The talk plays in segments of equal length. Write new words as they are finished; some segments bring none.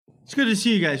It's good to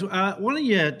see you guys. Why don't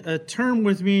you turn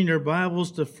with me in your Bibles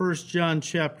to 1 John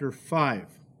chapter 5.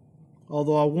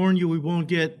 Although I'll warn you, we won't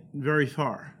get very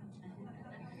far.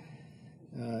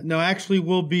 No, actually,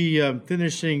 we'll be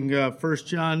finishing 1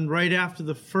 John right after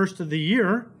the first of the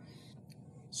year.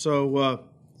 So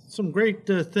some great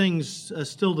things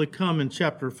still to come in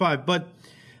chapter 5. But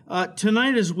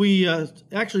tonight, as we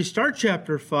actually start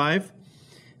chapter 5,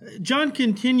 John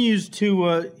continues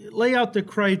to lay out the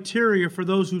criteria for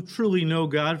those who truly know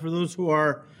God, for those who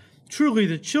are truly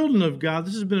the children of God.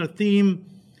 This has been a theme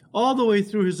all the way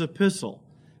through his epistle.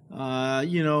 These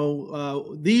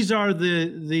are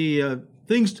the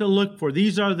things to look for.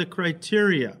 These are the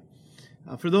criteria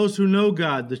for those who know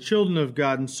God, the children of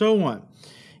God, and so on.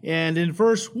 And in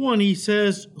verse 1, he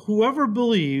says, "Whoever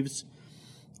believes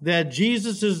that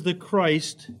Jesus is the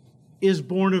Christ is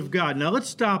born of God." Now let's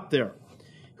stop there.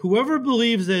 Whoever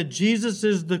believes that Jesus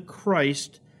is the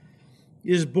Christ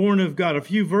is born of God. A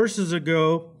few verses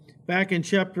ago, back in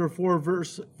chapter 4,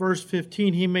 verse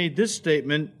 15, he made this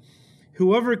statement: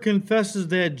 "Whoever confesses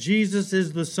that Jesus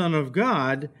is the Son of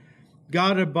God,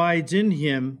 God abides in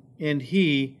him, and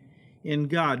he in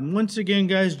God." And once again,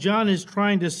 guys, John is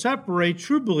trying to separate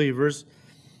true believers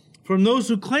from those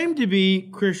who claim to be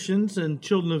Christians and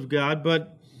children of God,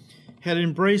 but had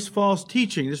embraced false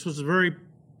teaching. This was very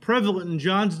prevalent in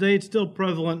John's day. It's still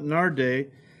prevalent in our day.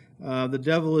 The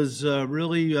devil has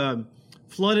really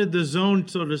flooded the zone,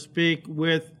 so to speak,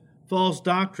 with false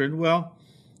doctrine. Well,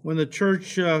 when the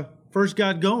church first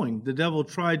got going, the devil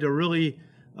tried to really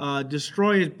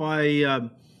destroy it by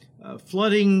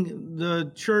flooding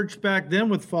the church back then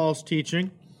with false teaching.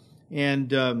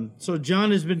 And so John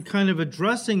has been kind of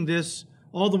addressing this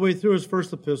all the way through his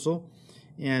first epistle.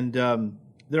 And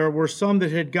there were some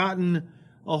that had gotten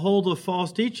a hold of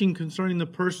false teaching concerning the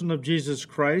person of Jesus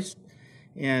Christ.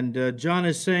 And John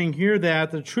is saying here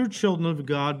that the true children of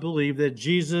God believe that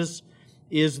Jesus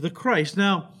is the Christ.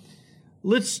 Now,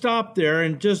 let's stop there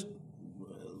and just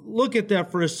look at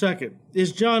that for a second.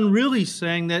 Is John really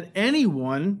saying that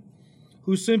anyone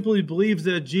who simply believes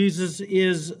that Jesus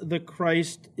is the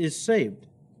Christ is saved?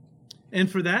 And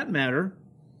for that matter,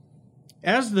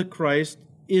 as the Christ,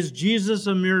 is Jesus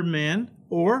a mere man,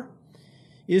 or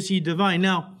is he divine?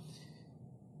 Now,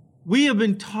 we have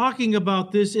been talking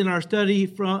about this in our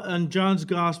study on John's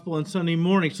Gospel on Sunday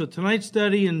morning. So tonight's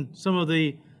study and some of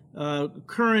the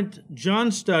current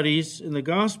John studies in the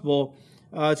Gospel,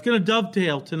 it's going to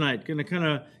dovetail tonight. Going to kind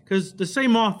of, because the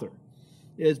same author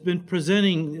has been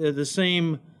presenting the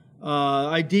same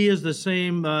ideas, the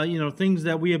same things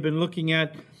that we have been looking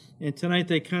at, and tonight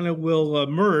they kind of will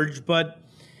merge. But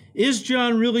is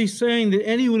John really saying that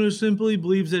anyone who simply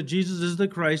believes that Jesus is the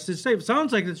Christ is saved?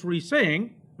 Sounds like that's what he's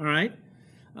saying, all right?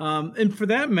 And for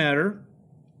that matter,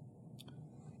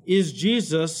 is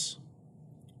Jesus,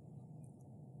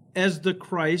 as the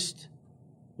Christ,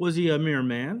 was he a mere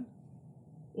man,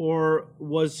 or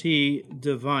was he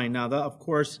divine? Now, that, of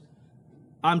course,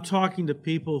 I'm talking to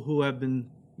people who have been,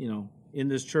 in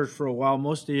this church for a while,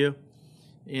 most of you,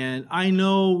 and I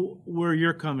know where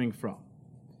you're coming from.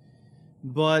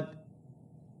 But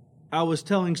I was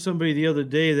telling somebody the other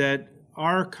day that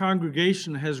our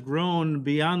congregation has grown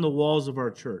beyond the walls of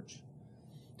our church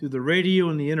through the radio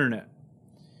and the internet.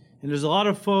 And there's a lot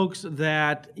of folks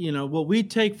that, what we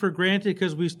take for granted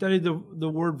because we study the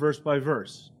word verse by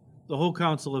verse, the whole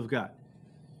counsel of God.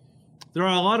 There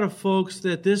are a lot of folks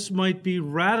that this might be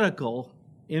radical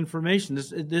information.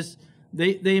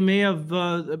 They may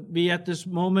have be at this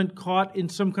moment caught in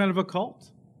some kind of a cult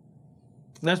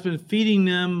that's been feeding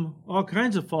them all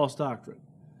kinds of false doctrine.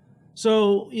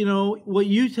 So, what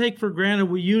you take for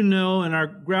granted, what you know and are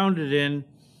grounded in,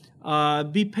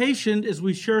 be patient as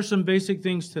we share some basic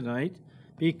things tonight,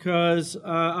 because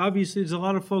obviously there's a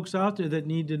lot of folks out there that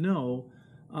need to know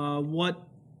what,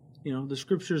 the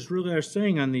Scriptures really are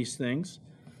saying on these things.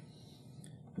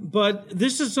 But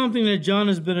this is something that John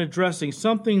has been addressing,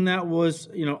 something that was,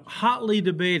 hotly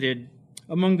debated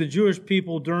among the Jewish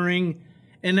people during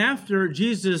and after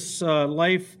Jesus'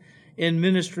 life and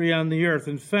ministry on the earth.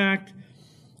 In fact,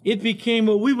 it became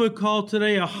what we would call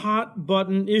today a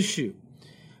hot-button issue.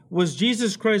 Was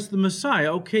Jesus Christ the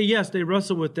Messiah? Okay, yes, they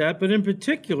wrestled with that, but in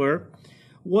particular,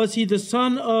 was he the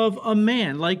son of a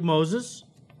man like Moses,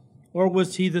 or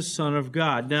was he the Son of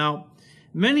God? Now,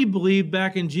 many believed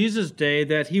back in Jesus' day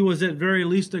that he was at very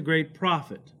least a great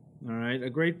prophet, all right, a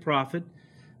great prophet,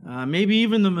 maybe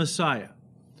even the Messiah.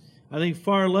 I think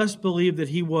far less believed that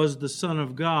he was the Son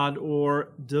of God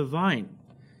or divine.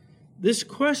 This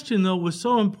question, though, was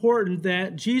so important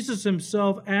that Jesus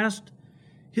himself asked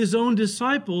his own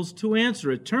disciples to answer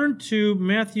it. Turn to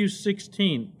Matthew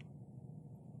 16.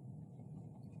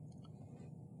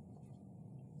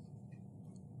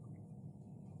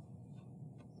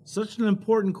 such an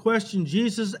important question,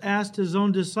 Jesus asked his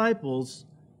own disciples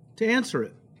to answer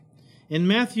it. In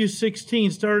Matthew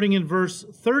 16, starting in verse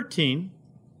 13,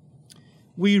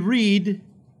 we read,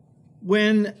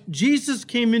 when Jesus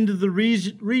came into the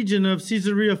region of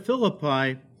Caesarea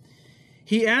Philippi,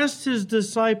 he asked his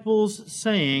disciples,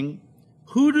 saying,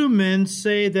 "Who do men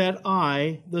say that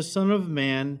I, the Son of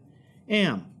Man,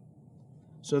 am?"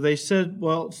 So they said,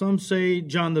 well, some say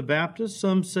John the Baptist,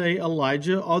 some say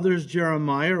Elijah, others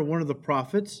Jeremiah or one of the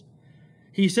prophets.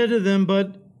 He said to them,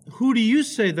 "But who do you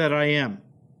say that I am?"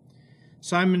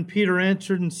 Simon Peter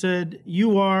answered and said,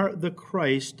 "You are the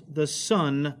Christ, the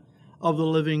Son of the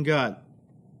living God."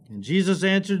 And Jesus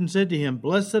answered and said to him,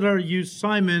 "Blessed are you,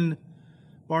 Simon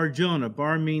Bar-Jonah."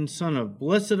 Bar means son of.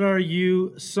 "Blessed are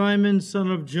you, Simon, son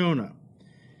of Jonah.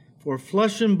 For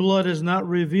flesh and blood has not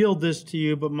revealed this to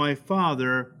you, but my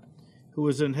Father who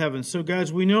is in heaven." So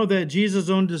guys, we know that Jesus'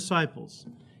 own disciples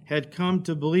had come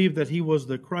to believe that he was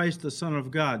the Christ, the Son of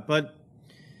God. But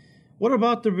what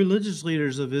about the religious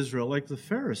leaders of Israel, like the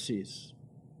Pharisees?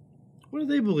 What do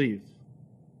they believe?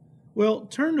 Well,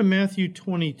 turn to Matthew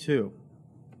 22.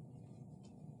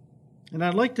 And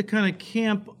I'd like to kind of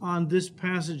camp on this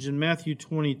passage in Matthew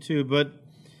 22, but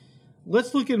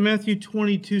let's look at Matthew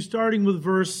 22, starting with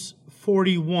verse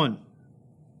 41.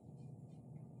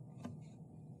 It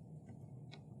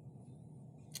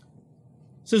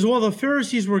says, "While the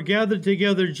Pharisees were gathered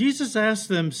together, Jesus asked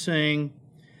them, saying,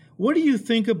 'What do you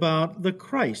think about the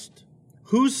Christ?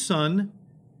 Whose son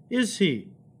is he?'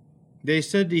 They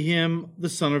said to him, 'The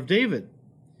son of David.'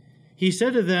 He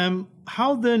said to them,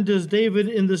 'How then does David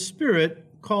in the Spirit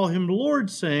call him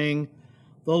Lord, saying,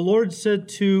 the Lord said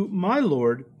to my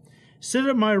Lord, sit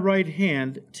at my right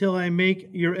hand till I make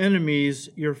your enemies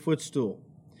your footstool?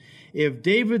 If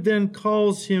David then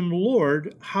calls him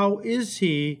Lord, how is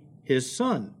he his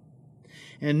son?'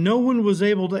 And no one was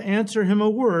able to answer him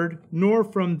a word, nor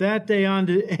from that day on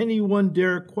did anyone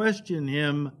dare question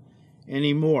him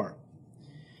anymore."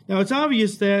 Now, it's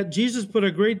obvious that Jesus put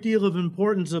a great deal of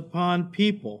importance upon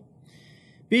people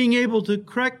being able to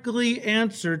correctly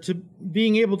answer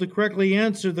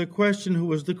the question, who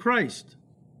was the Christ?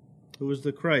 Who was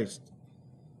the Christ?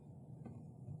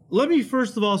 Let me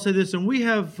first of all say this, and we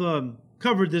have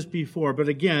covered this before, but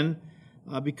again,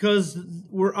 because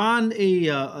we're on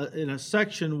in a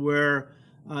section where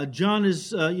John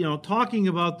is talking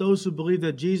about those who believe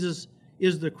that Jesus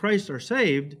is the Christ are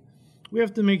saved, we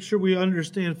have to make sure we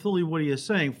understand fully what he is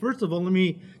saying. First of all, let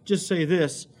me just say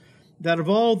this, that of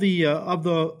all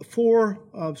that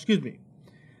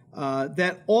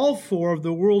all four of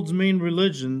the world's main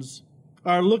religions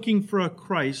are looking for a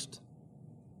Christ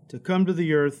to come to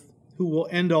the earth who will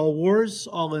end all wars,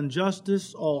 all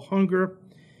injustice, all hunger,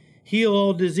 heal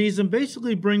all disease, and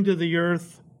basically bring the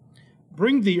earth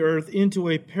into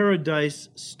a paradise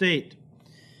state.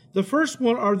 The first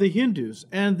one are the Hindus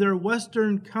and their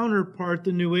Western counterpart,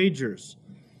 the New Agers.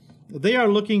 They are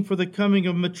looking for the coming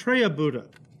of Maitreya Buddha,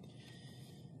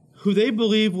 who they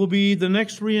believe will be the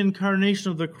next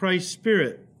reincarnation of the Christ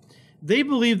Spirit. They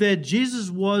believe that Jesus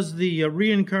was the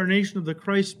reincarnation of the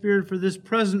Christ Spirit for this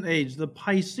present age, the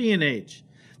Piscean age.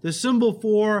 The symbol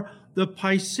for the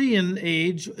Piscean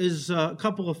age is a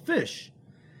couple of fish.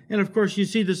 And of course, you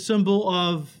see the symbol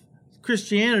of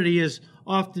Christianity is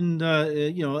often,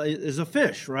 is a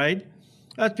fish, right?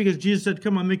 That's because Jesus said,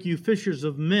 "Come, I'll make you fishers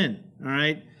of men," all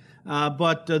right?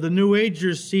 But the New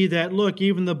Agers see that, look,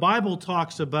 even the Bible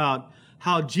talks about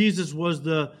how Jesus was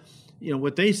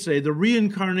what they say, the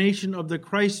reincarnation of the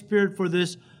Christ Spirit for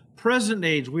this present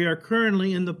age. We are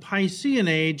currently in the Piscean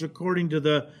age, according to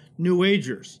the New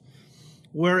Agers.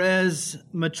 Whereas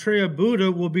Maitreya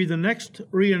Buddha will be the next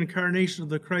reincarnation of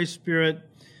the Christ Spirit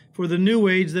for the new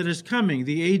age that is coming,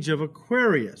 the age of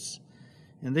Aquarius.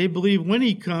 And they believe when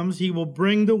he comes, he will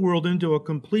bring the world into a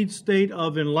complete state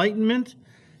of enlightenment.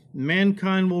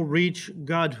 Mankind will reach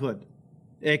godhood,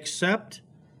 except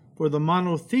for the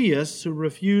monotheists who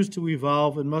refuse to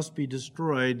evolve and must be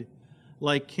destroyed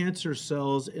like cancer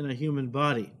cells in a human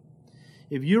body.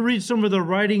 If you read some of the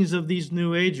writings of these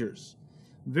New Agers,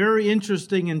 very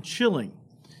interesting and chilling.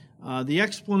 The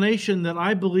explanation that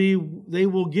I believe they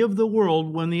will give the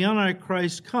world when the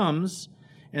Antichrist comes,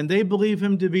 and they believe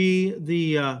him to be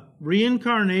the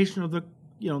reincarnation of the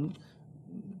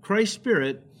Christ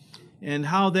Spirit, and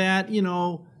how that,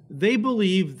 they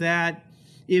believe that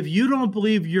if you don't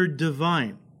believe you're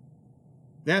divine,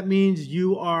 that means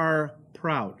you are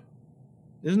proud.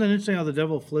 Isn't that interesting how the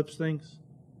devil flips things?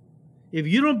 If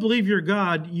you don't believe you're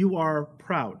God, you are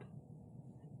proud.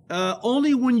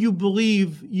 Only when you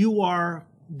believe you are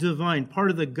divine,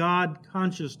 part of the God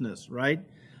consciousness, right?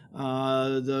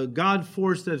 the God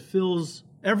force that fills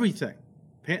everything,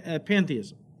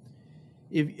 pantheism.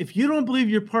 If you don't believe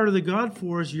you're part of the God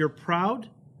force, you're proud.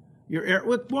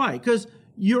 Why? Because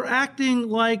you're acting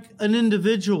like an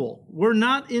individual. We're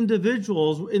not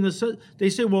individuals. They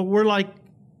say, well, we're like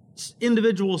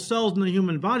individual cells in the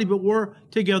human body, but we're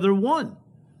together one.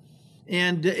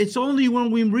 And it's only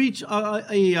when we reach a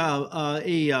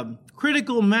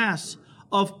critical mass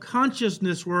of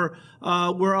consciousness where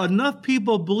enough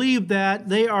people believe that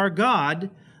they are God,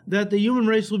 that the human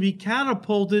race will be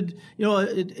catapulted,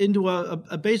 into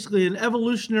basically an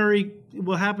evolutionary,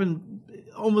 will happen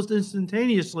almost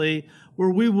instantaneously, where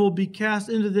we will be cast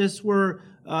into this, where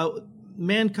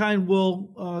mankind will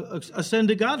ascend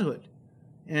to godhood,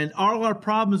 and all our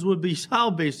problems would be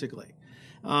solved. Basically,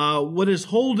 what is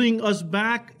holding us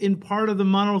back in part of the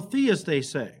monotheists, they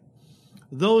say,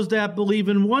 those that believe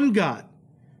in one God,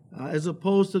 as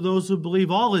opposed to those who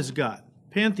believe all is God,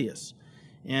 pantheists.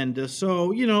 And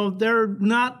so, they're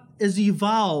not as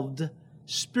evolved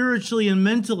spiritually and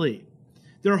mentally.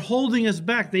 They're holding us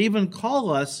back. They even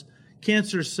call us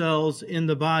cancer cells in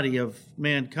the body of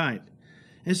mankind.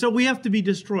 And so we have to be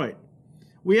destroyed.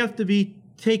 We have to be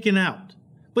taken out.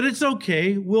 But it's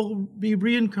okay. We'll be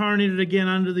reincarnated again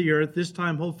onto the earth, this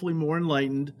time hopefully more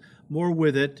enlightened, more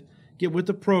with it, get with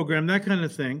the program, that kind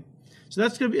of thing. So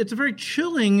it's a very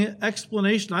chilling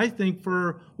explanation, I think,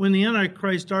 for when the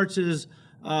Antichrist starts his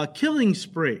killing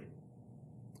spree.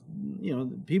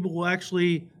 People will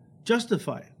actually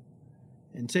justify it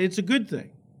and say it's a good thing,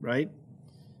 right?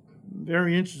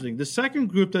 Very interesting. The second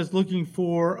group that's looking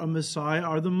for a Messiah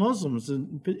are the Muslims,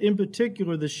 in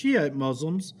particular the Shiite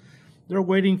Muslims. They're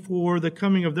waiting for the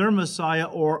coming of their Messiah,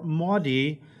 or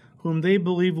Mahdi, whom they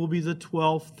believe will be the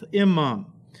 12th Imam.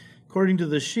 According to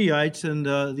the Shiites, and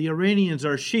the Iranians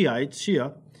are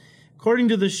Shia. According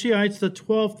to the Shiites, the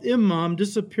 12th Imam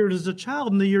disappeared as a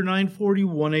child in the year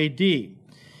 941 A.D.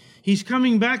 He's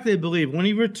coming back, they believe. When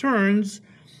he returns,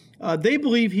 they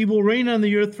believe he will reign on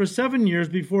the earth for 7 years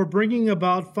before bringing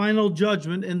about final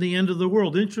judgment and the end of the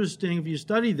world. Interesting, if you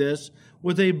study this,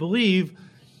 what they believe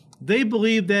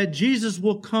that Jesus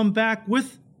will come back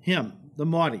with him, the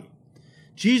Mahdi.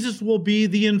 Jesus will be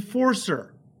the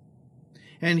enforcer,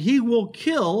 and he will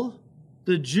kill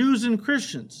the Jews and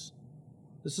Christians.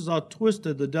 This is how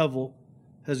twisted the devil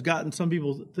has gotten some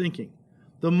people thinking.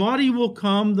 The Mahdi will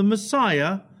come, the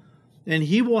Messiah, and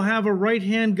he will have a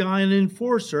right-hand guy, an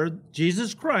enforcer,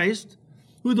 Jesus Christ,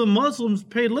 who the Muslims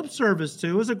pay lip service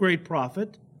to as a great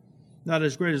prophet. Not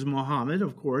as great as Muhammad,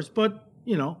 of course, but,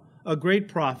 a great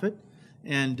prophet.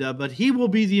 And but he will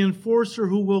be the enforcer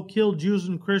who will kill Jews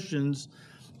and Christians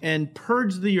and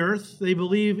purge the earth. They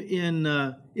believe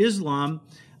in Islam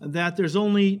that there's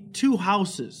only two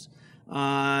houses.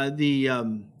 Dara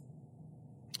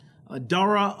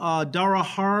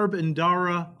Harb and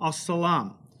Dara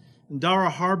al-Salam. Dara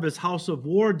Harb is house of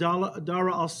war.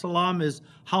 Dara al-Salam is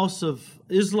house of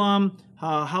Islam,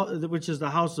 which is the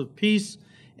house of peace.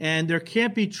 And there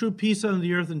can't be true peace on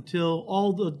the earth until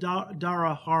all the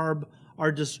Dara Harb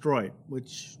are destroyed,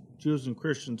 which Jews and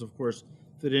Christians, of course,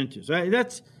 fit into. So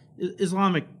that's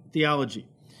Islamic theology.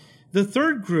 The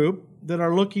third group that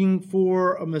are looking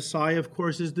for a Messiah, of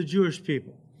course, is the Jewish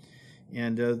people.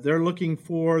 And they're looking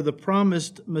for the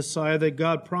promised Messiah that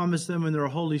God promised them in their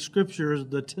holy scriptures,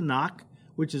 the Tanakh,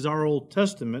 which is our Old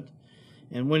Testament.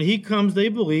 And when he comes, they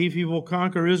believe he will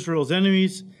conquer Israel's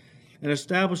enemies and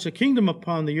establish a kingdom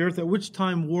upon the earth, at which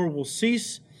time war will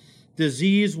cease,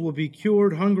 disease will be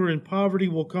cured, hunger and poverty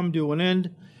will come to an end,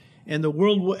 and the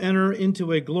world will enter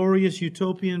into a glorious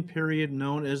utopian period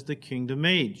known as the Kingdom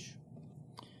Age.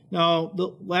 Now,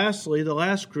 lastly, the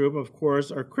last group, of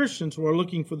course, are Christians who are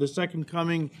looking for the second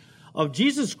coming of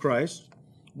Jesus Christ,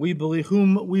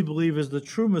 whom we believe is the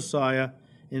true Messiah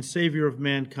and Savior of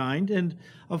mankind. And,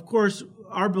 of course,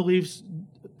 our beliefs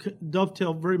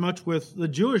dovetail very much with the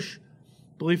Jewish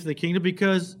belief of the kingdom,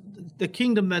 because the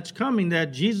kingdom that's coming,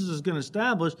 that Jesus is going to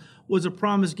establish, was a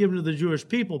promise given to the Jewish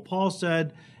people. Paul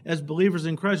said, as believers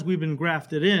in Christ, we've been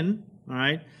grafted in, all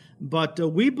right? But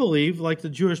we believe, like the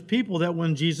Jewish people, that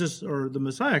when Jesus, or the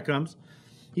Messiah, comes,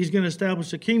 he's going to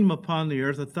establish a kingdom upon the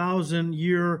earth, a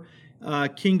 1,000-year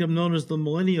kingdom known as the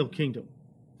millennial kingdom.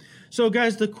 So,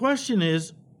 guys, the question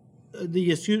is, so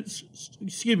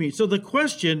the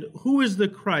question, who is the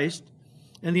Christ?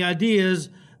 And the idea is,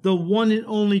 the one and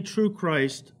only true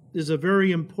Christ is a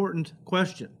very important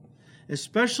question,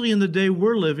 especially in the day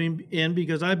we're living in,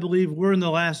 because I believe we're in the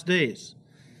last days.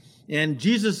 And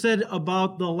Jesus said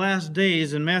about the last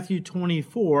days in Matthew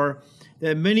 24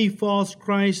 that many false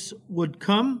Christs would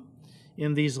come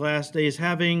in these last days,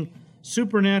 having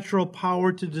supernatural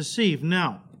power to deceive.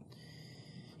 Now,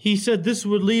 he said this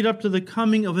would lead up to the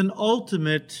coming of an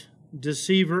ultimate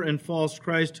deceiver and false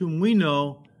Christ, whom we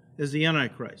know as the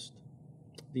Antichrist.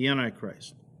 The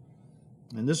Antichrist.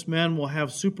 And this man will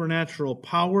have supernatural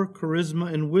power,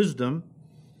 charisma, and wisdom.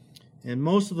 And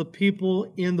most of the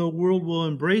people in the world will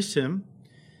embrace him,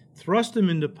 thrust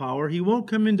him into power. He won't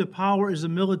come into power as a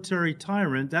military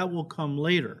tyrant. That will come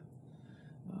later.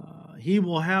 He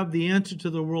will have the answer to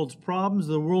the world's problems.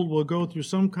 The world will go through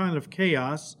some kind of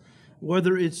chaos,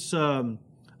 whether it's a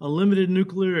limited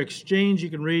nuclear exchange. You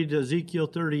can read Ezekiel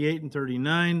 38 and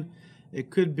 39. It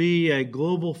could be a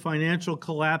global financial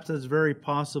collapse. That's very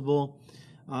possible.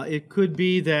 It could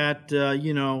be that,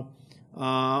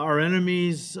 our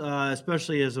enemies,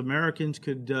 especially as Americans,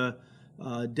 could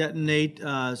detonate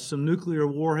some nuclear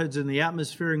warheads in the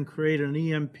atmosphere and create an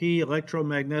EMP,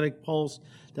 electromagnetic pulse,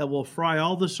 that will fry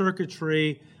all the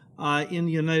circuitry in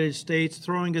the United States,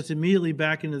 throwing us immediately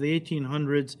back into the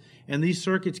 1800s. And these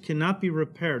circuits cannot be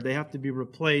repaired. They have to be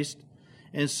replaced.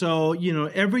 And so,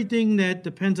 everything that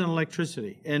depends on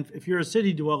electricity. And if you're a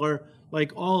city dweller,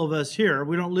 like all of us here,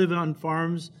 we don't live on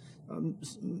farms.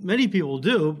 Many people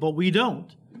do, but we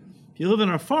don't. If you live on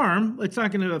a farm, it's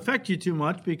not going to affect you too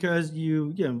much because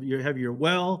you have your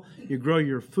well, you grow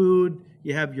your food,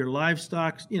 you have your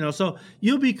livestock, so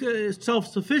you'll be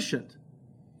self-sufficient.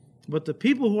 But the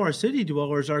people who are city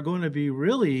dwellers are going to be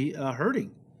really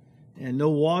hurting. And no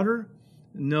water,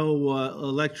 no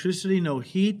electricity, no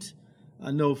heat,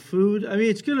 no food. I mean,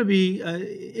 it's going to be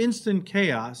instant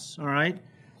chaos, all right?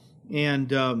 And,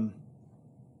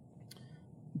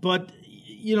 but,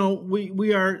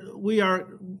 we are,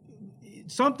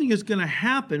 something is going to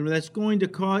happen that's going to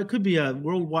cause, it could be a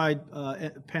worldwide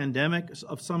pandemic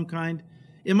of some kind.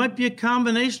 It might be a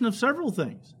combination of several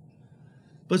things.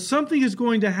 But something is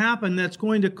going to happen that's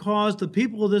going to cause the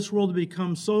people of this world to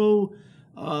become so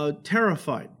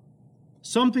terrified.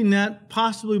 Something that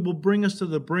possibly will bring us to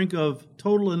the brink of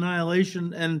total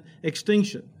annihilation and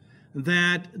extinction.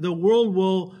 That the world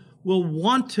will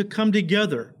want to come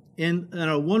together in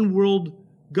a one world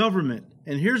government.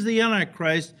 And here's the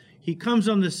Antichrist. He comes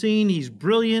on the scene. He's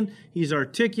brilliant. He's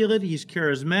articulate. He's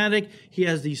charismatic. He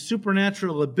has these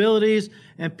supernatural abilities.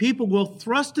 And people will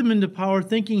thrust him into power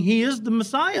thinking he is the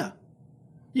Messiah.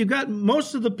 You've got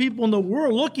most of the people in the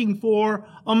world looking for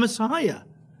a Messiah.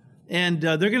 And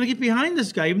they're going to get behind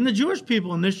this guy. Even the Jewish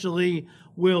people initially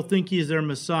will think he's their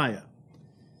Messiah.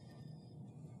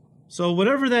 So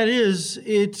whatever that is,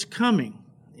 it's coming.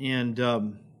 And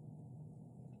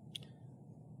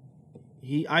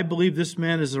I believe this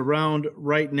man is around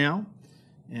right now.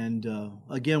 And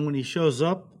again, when he shows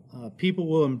up, people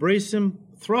will embrace him,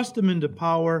 thrust him into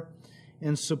power,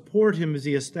 and support him as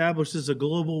he establishes a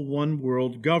global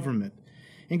one-world government.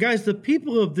 And guys, the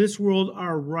people of this world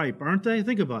are ripe, aren't they?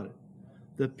 Think about it.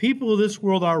 The people of this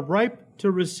world are ripe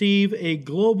to receive a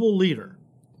global leader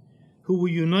who will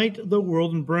unite the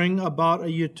world and bring about a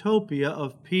utopia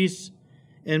of peace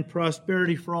and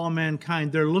prosperity for all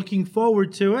mankind. They're looking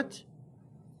forward to it.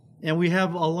 And we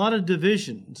have a lot of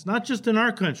division. It's not just in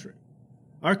our country.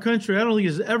 Our country, I don't think,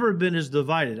 has ever been as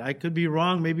divided. I could be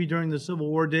wrong, maybe during the Civil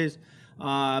War days,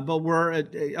 but we're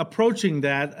approaching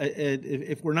that.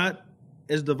 If we're not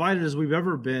as divided as we've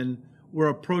ever been, we're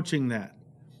approaching that.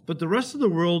 But the rest of the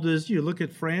world is, you look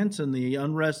at France and the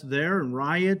unrest there and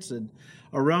riots and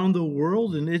around the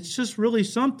world, and it's just really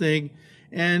something.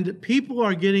 And people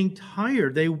are getting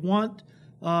tired. They want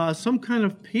some kind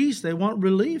of peace. They want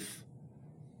relief.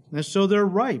 And so they're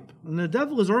ripe. And the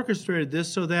devil has orchestrated this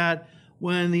so that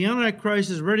when the Antichrist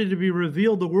is ready to be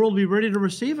revealed, the world will be ready to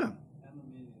receive him. And the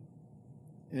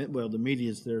media. Well, the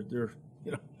media's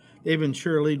they've been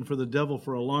cheerleading for the devil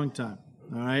for a long time.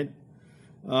 All right.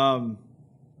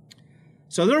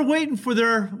 So they're waiting for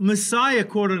their Messiah,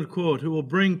 quote unquote, who will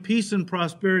bring peace and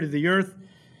prosperity to the earth.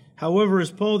 However,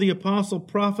 as Paul the Apostle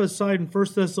prophesied in 1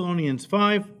 Thessalonians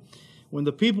 5, when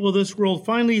the people of this world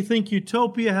finally think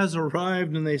utopia has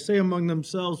arrived and they say among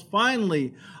themselves,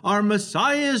 finally, our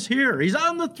Messiah is here. He's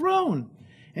on the throne.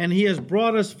 And he has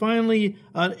brought us finally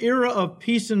an era of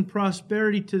peace and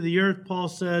prosperity to the earth. Paul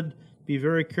said, be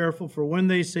very careful, for when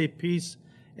they say peace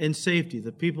and safety,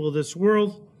 the people of this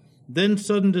world, then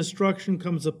sudden destruction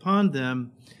comes upon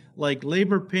them like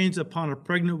labor pains upon a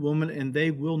pregnant woman, and they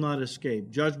will not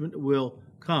escape. Judgment will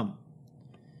come.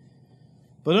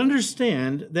 But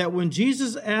understand that when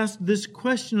Jesus asked this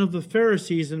question of the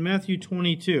Pharisees in Matthew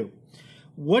 22,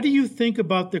 what do you think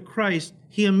about the Christ?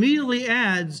 He immediately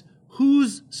adds,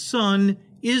 whose son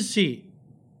is he?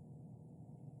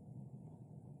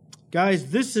 Guys,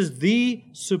 this is the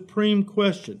supreme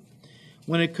question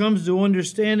when it comes to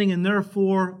understanding and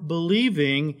therefore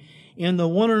believing in the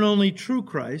one and only true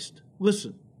Christ,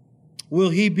 listen, will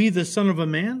he be the Son of a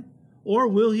man or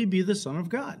will he be the Son of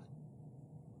God?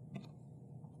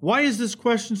 Why is this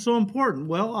question so important?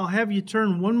 Well, I'll have you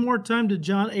turn one more time to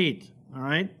John 8, all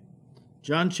right?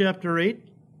 John chapter 8.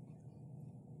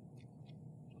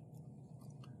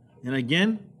 And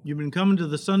again, you've been coming to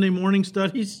the Sunday morning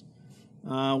studies.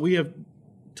 We have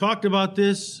talked about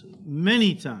this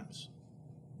many times.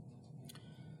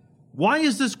 Why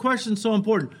is this question so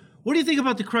important? What do you think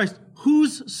about the Christ?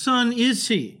 Whose son is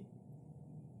he?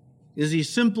 Is he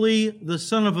simply the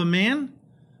son of a man,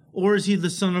 or is he the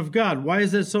Son of God? Why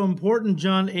is that so important?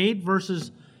 John 8,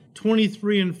 verses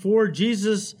 23 and 4,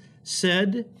 Jesus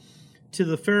said to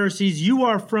the Pharisees, "You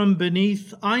are from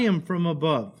beneath, I am from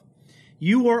above.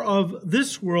 You are of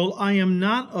this world, I am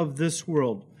not of this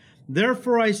world.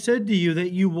 Therefore I said to you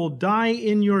that you will die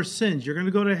in your sins." You're going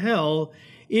to go to hell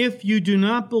if you do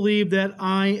not believe that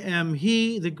I am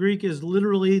he. The Greek is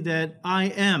literally that I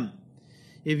am.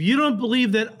 If you don't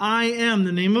believe that I am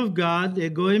the name of God,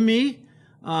 ego eimi,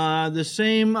 the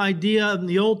same idea in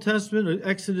the Old Testament,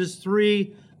 Exodus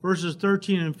 3, verses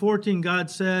 13 and 14, God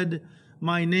said,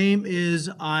 "My name is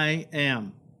I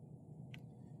am."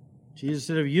 Jesus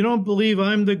said, if you don't believe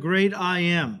I'm the great I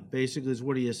am, basically is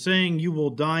what he is saying, you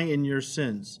will die in your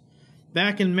sins.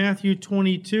 Back in Matthew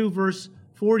 22, verse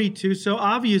 42, so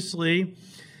obviously,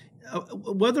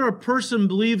 whether a person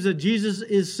believes that Jesus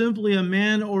is simply a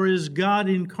man or is God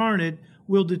incarnate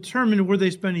will determine where they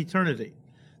spend eternity.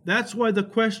 That's why the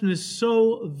question is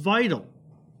so vital.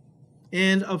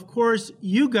 And of course,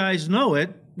 you guys know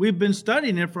it. We've been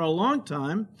studying it for a long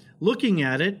time, looking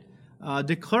at it,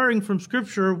 declaring from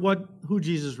Scripture who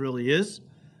Jesus really is.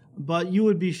 But you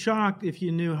would be shocked if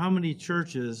you knew how many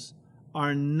churches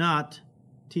are not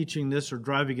teaching this or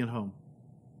driving it home.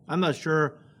 I'm not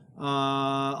sure a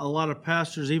lot of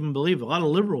pastors even believe it. A lot of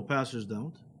liberal pastors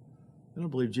don't. They don't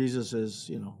believe Jesus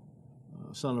is,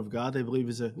 Son of God. They believe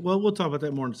he's we'll talk about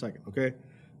that more in a second, okay?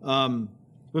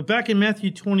 But back in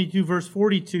Matthew 22, verse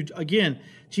 42, again,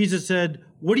 Jesus said,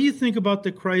 what do you think about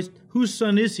the Christ? Whose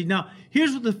son is he? Now,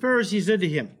 here's what the Pharisees said to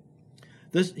him.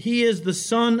 He is the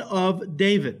son of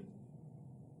David.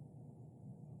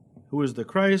 Who is the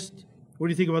Christ? What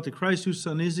do you think about the Christ? Whose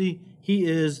son is he? He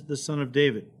is the son of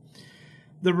David.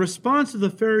 The response of the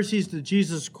Pharisees to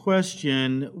Jesus'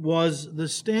 question was the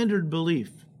standard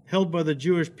belief held by the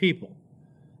Jewish people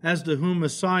as to whom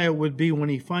Messiah would be when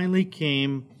he finally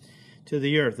came to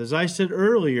the earth. As I said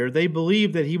earlier, they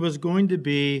believed that he was going to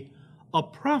be a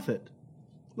prophet,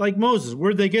 like Moses.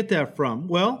 Where'd they get that from?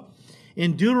 Well,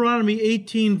 in Deuteronomy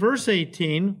 18, verse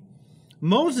 18,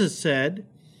 Moses said,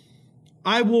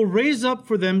 I will raise up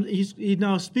for them, he's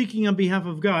now speaking on behalf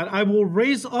of God, I will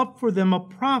raise up for them a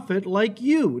prophet like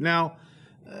you. Now,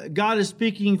 God is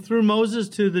speaking through Moses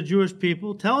to the Jewish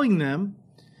people, telling them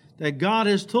that God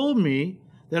has told me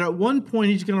that at one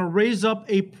point he's going to raise up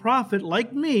a prophet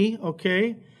like me,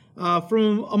 okay,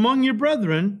 from among your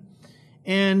brethren,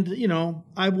 and,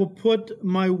 I will put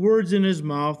my words in his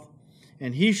mouth,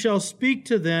 and he shall speak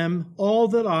to them all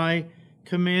that I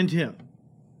command him.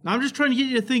 Now, I'm just trying to get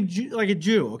you to think like a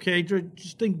Jew, okay?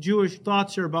 Just think Jewish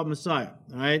thoughts here about Messiah,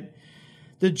 all right?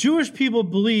 The Jewish people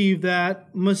believe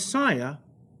that Messiah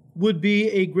would be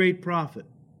a great prophet,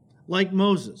 like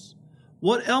Moses.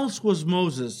 What else was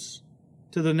Moses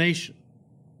to the nation?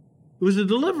 He was a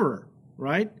deliverer,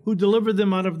 right? Who delivered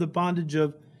them out of the bondage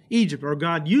of Egypt, or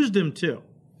God used him to.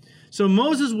 So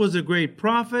Moses was a great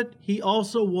prophet. He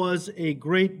also was a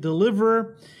great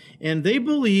deliverer. And they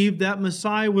believed that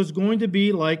Messiah was going to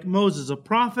be like Moses, a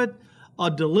prophet, a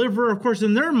deliverer. Of course,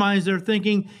 in their minds, they're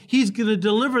thinking he's going to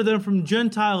deliver them from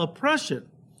Gentile oppression.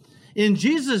 In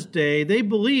Jesus' day, they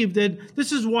believed that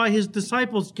this is why his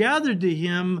disciples gathered to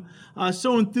him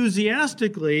so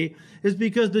enthusiastically, is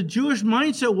because the Jewish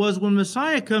mindset was when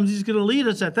Messiah comes, he's going to lead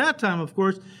us at that time, of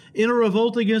course, in a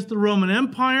revolt against the Roman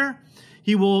Empire.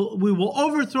 We will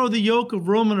overthrow the yoke of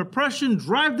Roman oppression,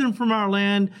 drive them from our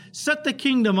land, set the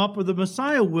kingdom up, or the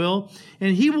Messiah will,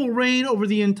 and he will reign over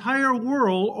the entire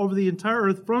world, over the entire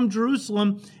earth from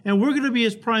Jerusalem, and we're going to be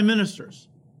his prime ministers.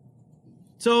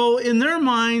 So in their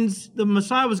minds, the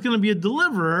Messiah was going to be a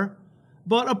deliverer,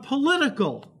 but a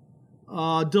political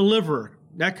deliverer,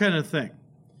 that kind of thing.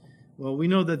 Well, we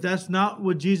know that that's not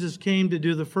what Jesus came to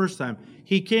do the first time.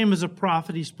 He came as a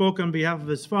prophet. He spoke on behalf of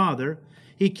his Father.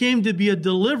 He came to be a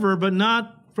deliverer, but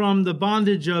not from the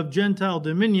bondage of Gentile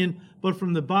dominion, but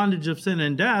from the bondage of sin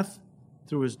and death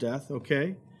through his death,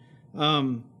 okay?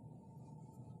 But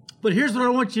here's what I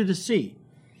want you to see.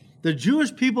 The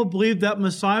Jewish people believed that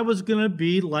Messiah was going to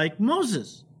be like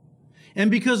Moses. And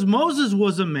because Moses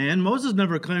was a man, Moses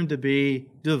never claimed to be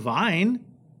divine.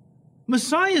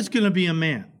 Messiah is going to be a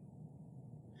man.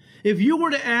 If you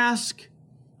were to ask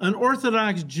an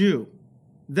Orthodox Jew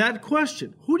that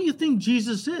question, who do you think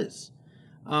Jesus is?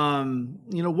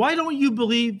 Why don't you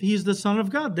believe he's the Son of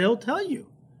God? They'll tell you.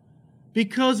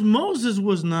 Because Moses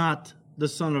was not the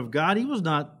Son of God. He was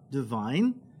not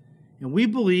divine. And we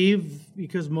believe,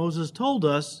 because Moses told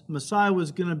us, Messiah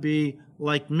was going to be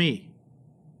like me.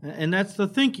 And that's the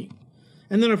thinking.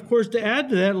 And then, of course, to add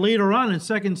to that, later on in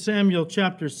 2 Samuel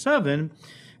chapter 7,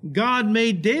 God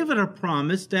made David a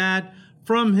promise that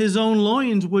from his own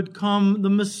loins would come the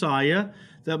Messiah,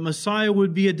 that Messiah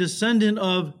would be a descendant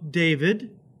of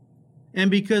David. And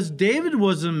because David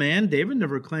was a man, David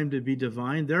never claimed to be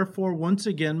divine, therefore, once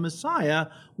again, Messiah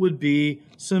would be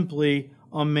simply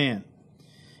a man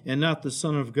and not the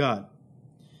Son of God.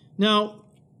 Now,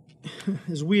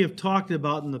 as we have talked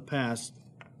about in the past,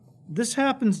 this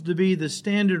happens to be the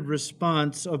standard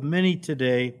response of many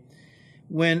today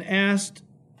when asked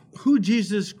who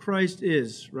Jesus Christ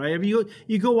is, right? I mean,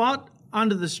 you go out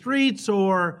onto the streets,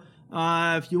 or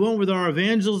if you went with our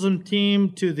evangelism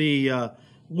team to the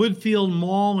Woodfield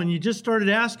Mall and you just started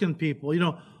asking people,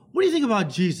 what do you think about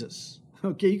Jesus?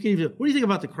 Okay, what do you think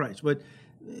about the Christ? But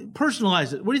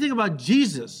personalize it. What do you think about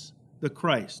Jesus, the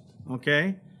Christ?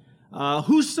 Okay,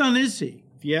 whose son is he?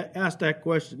 If you ask that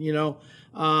question, who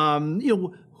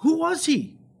was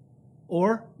he?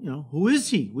 Or, who is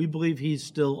he? We believe he's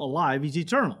still alive. He's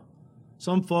eternal.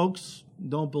 Some folks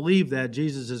don't believe that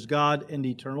Jesus is God and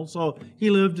eternal, so he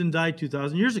lived and died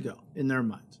 2,000 years ago in their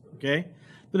minds, okay?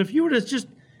 But if you were to just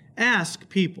ask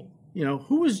people,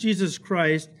 who is Jesus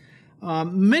Christ?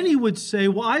 Many would say,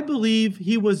 well, I believe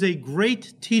he was a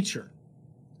great teacher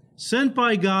sent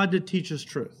by God to teach us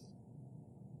truth.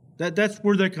 That's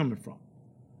where they're coming from.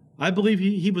 I believe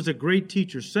he was a great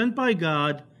teacher sent by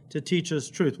God to teach us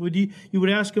truth. You would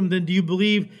ask him then, do you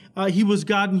believe he was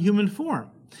God in human form?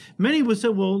 Many would say,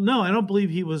 well, no, I don't believe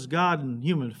he was God in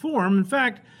human form. In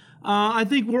fact, I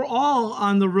think we're all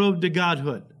on the road to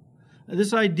godhood.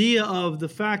 This idea of the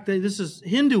fact that this is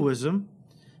Hinduism,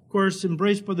 of course,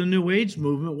 embraced by the New Age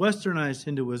movement, westernized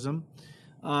Hinduism,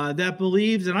 that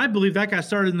believes, and I believe that got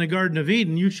started in the Garden of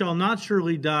Eden, you shall not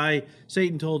surely die,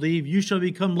 Satan told Eve, you shall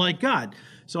become like God.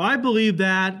 So I believe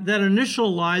that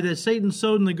initial lie that Satan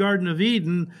sowed in the Garden of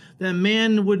Eden, that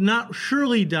man would not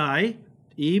surely die,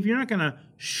 Eve, you're not going to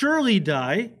surely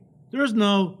die. There's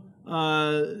no,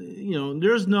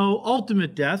 there's no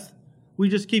ultimate death. We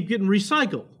just keep getting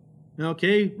recycled,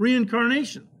 okay?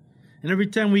 Reincarnation. And every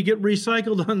time we get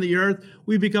recycled on the earth,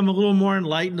 we become a little more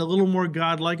enlightened, a little more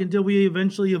godlike, until we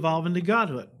eventually evolve into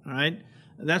godhood, all right?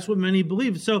 That's what many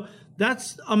believe. So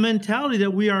that's a mentality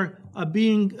that we are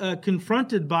being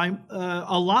confronted by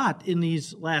a lot in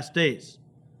these last days.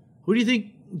 Who do you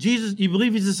think Jesus, do you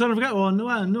believe he's the Son of God? Well, no,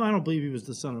 I don't believe he was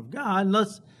the Son of God,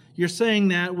 unless you're saying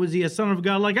that, was he a son of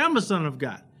God like I'm a son of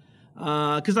God?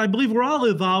 Because I believe we're all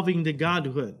evolving to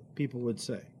godhood, people would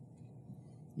say.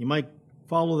 You might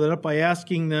follow that up by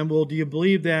asking them, well, do you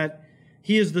believe that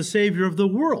he is the Savior of the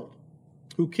world,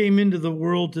 who came into the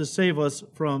world to save us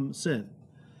from sin?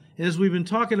 And as we've been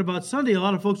talking about Sunday, a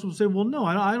lot of folks will say, well, no,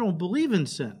 I don't believe in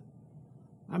sin.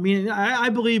 I mean, I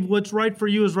believe what's right for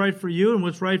you is right for you, and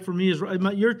what's right for me is right.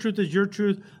 Your truth is your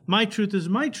truth. My truth is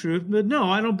my truth. But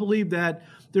no, I don't believe that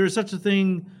there is such a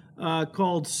thing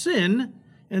called sin.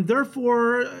 And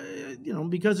therefore,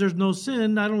 because there's no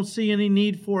sin, I don't see any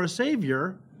need for a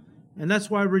Savior. And that's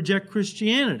why I reject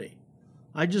Christianity.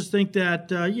 I just think that,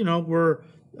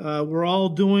 we're all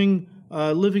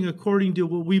living according to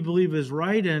what we believe is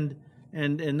right, and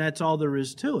that's all there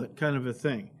is to it, kind of a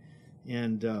thing.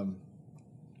 And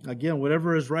again,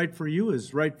 whatever is right for you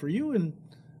is right for you, and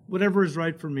whatever is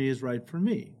right for me is right for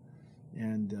me.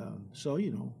 And so,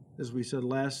 as we said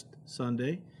last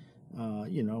Sunday,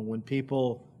 when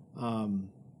people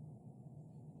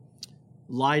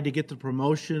lie to get the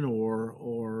promotion,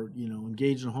 or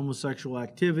engage in homosexual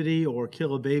activity, or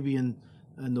kill a baby in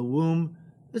the womb,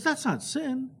 that's not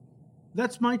sin.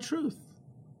 That's my truth.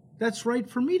 That's right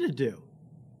for me to do.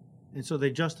 And so they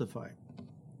justify it.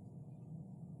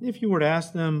 If you were to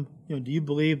ask them, do you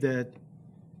believe that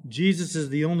Jesus is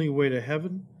the only way to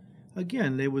heaven?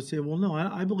 Again, they would say, well, no,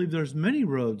 I believe there's many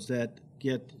roads that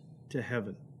get to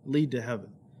heaven, lead to heaven.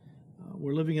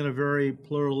 We're living in a very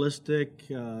pluralistic,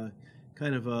 kind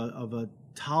of a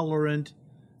tolerant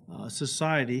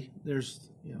society.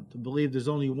 There's, to believe there's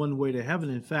only one way to heaven.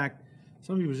 In fact,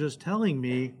 somebody was just telling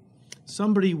me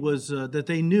somebody was that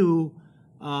they knew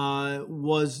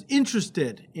was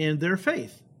interested in their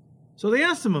faith. So they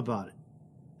asked them about it.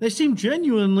 They seemed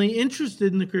genuinely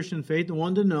interested in the Christian faith and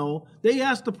wanted to know. They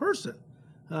asked the person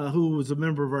who was a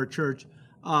member of our church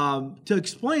to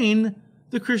explain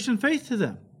the Christian faith to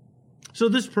them. So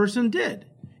this person did.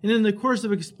 And in the course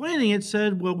of explaining it,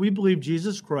 said, well, we believe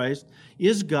Jesus Christ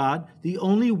is God, the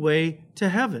only way to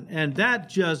heaven. And that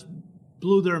just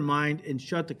blew their mind and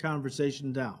shut the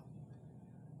conversation down.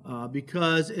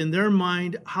 Because in their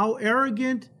mind, how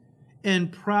arrogant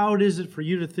and proud is it for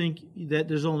you to think that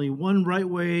there's only one right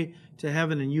way to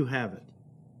heaven and you have it,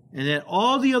 and that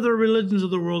all the other religions of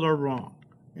the world are wrong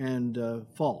and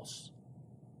false.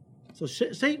 So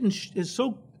Satan is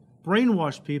so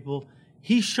brainwashed people,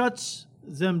 he shuts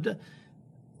them down.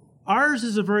 Ours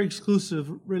is a very exclusive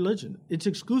religion. It's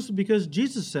exclusive because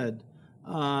Jesus said,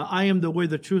 I am the way,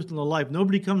 the truth, and the life.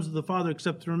 Nobody comes to the Father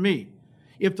except through me.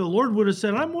 If the Lord would have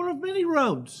said, I'm one of many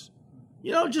roads,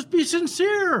 just be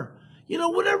sincere.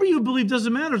 Whatever you believe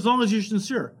doesn't matter as long as you're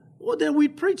sincere. Well, then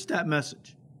we'd preach that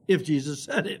message if Jesus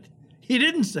said it. He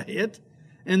didn't say it,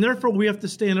 and therefore we have to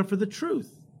stand up for the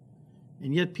truth.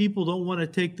 And yet people don't want to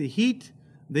take the heat.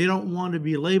 They don't want to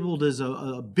be labeled as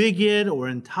a bigot or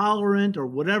intolerant or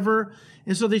whatever,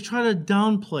 and so they try to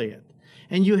downplay it.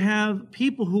 And you have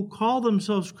people who call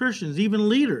themselves Christians, even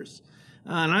leaders,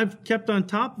 and I've kept on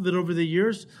top of it over the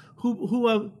years,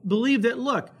 who believe that,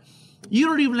 look, you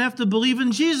don't even have to believe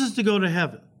in Jesus to go to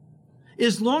heaven.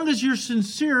 As long as you're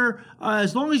sincere,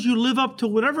 as long as you live up to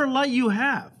whatever light you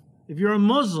have, if you're a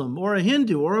Muslim or a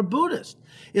Hindu or a Buddhist,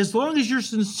 as long as you're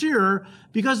sincere,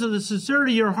 because of the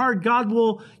sincerity of your heart, God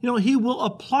will, He will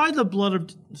apply the blood of,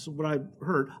 this is what I've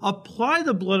heard, apply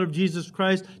the blood of Jesus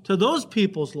Christ to those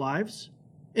people's lives,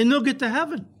 and they'll get to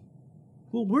heaven.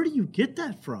 Well, where do you get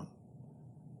that from?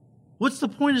 What's the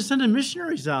point of sending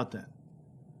missionaries out then?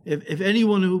 If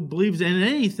anyone who believes in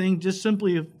anything, just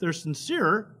simply if they're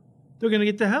sincere, they're going to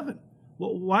get to heaven.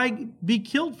 Well, why be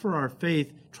killed for our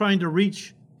faith trying to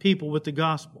reach people with the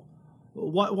gospel?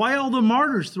 Why all the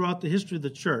martyrs throughout the history of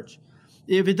the church?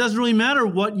 If it doesn't really matter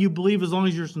what you believe as long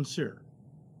as you're sincere.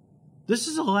 This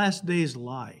is a last days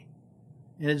lie.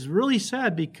 And it's really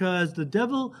sad because the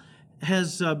devil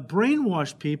has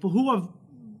brainwashed people who have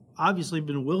obviously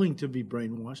been willing to be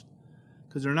brainwashed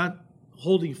because they're not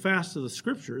holding fast to the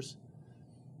scriptures,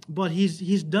 but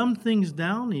he's dumbed things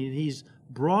down. He's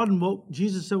broadened what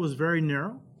Jesus said was very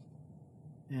narrow,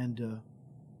 and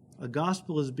a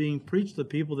gospel is being preached to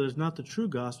people that is not the true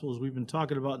gospel, as we've been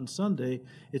talking about on Sunday.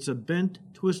 It's a bent,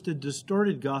 twisted,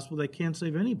 distorted gospel that can't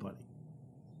save anybody.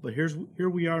 But here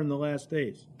we are in the last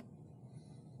days.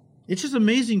 It's just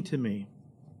amazing to me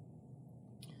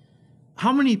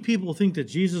how many people think that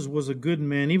Jesus was a good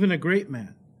man, even a great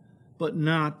man, but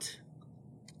not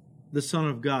the Son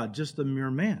of God, just a mere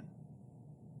man.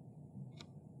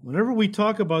 Whenever we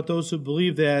talk about those who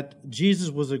believe that Jesus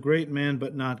was a great man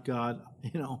but not God,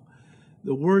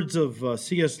 the words of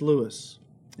C.S. Lewis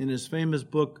in his famous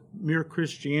book, Mere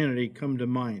Christianity, come to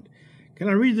mind. Can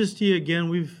I read this to you again?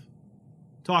 We've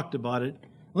talked about it.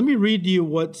 Let me read to you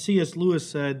what C.S. Lewis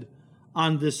said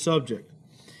on this subject.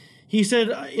 He said,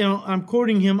 I'm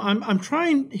quoting him, I'm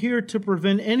trying here to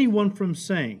prevent anyone from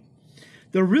saying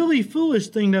the really foolish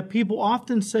thing that people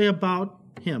often say about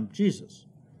him, Jesus.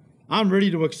 I'm ready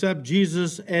to accept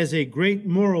Jesus as a great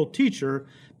moral teacher,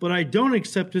 but I don't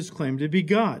accept his claim to be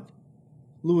God.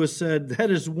 Lewis said,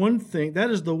 that is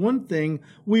the one thing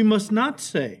we must not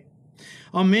say.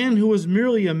 A man who was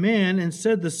merely a man and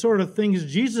said the sort of things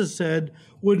Jesus said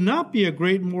would not be a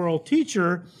great moral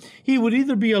teacher. He would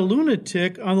either be a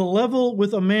lunatic on the level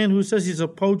with a man who says he's a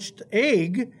poached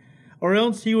egg, or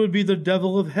else he would be the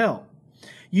devil of hell.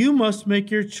 You must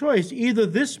make your choice. Either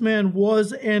this man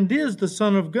was and is the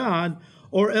Son of God,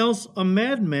 or else a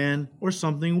madman or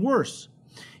something worse.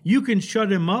 You can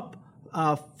shut him up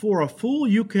for a fool.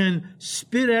 You can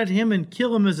spit at him and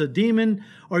kill him as a demon,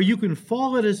 or you can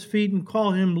fall at his feet and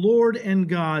call him Lord and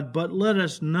God. But let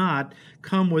us not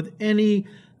come with any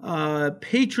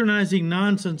patronizing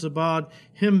nonsense about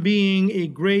him being a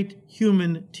great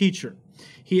human teacher.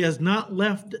 He has not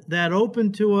left that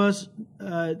open to us.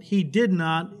 He did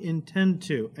not intend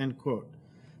to, end quote.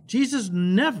 Jesus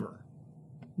never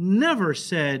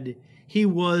said he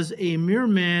was a mere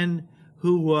man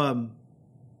who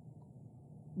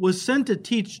was sent to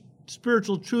teach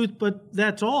spiritual truth, but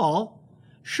that's all.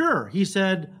 Sure, he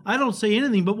said, I don't say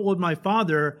anything but what my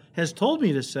Father has told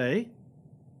me to say.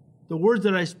 The words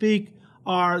that I speak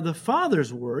are the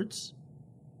Father's words.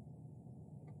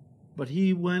 But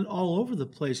he went all over the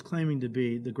place claiming to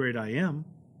be the great I am,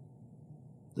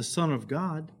 the Son of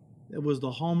God. It was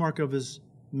the hallmark of his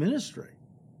ministry,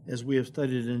 as we have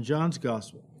studied in John's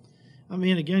Gospel. I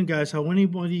mean, again, guys, how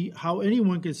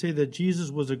anyone could say that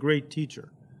Jesus was a great teacher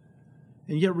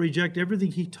and yet reject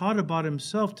everything he taught about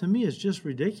himself, to me, is just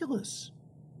ridiculous.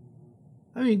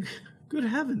 I mean, good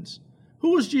heavens.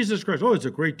 Who was Jesus Christ? Oh, he's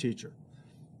a great teacher.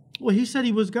 Well, he said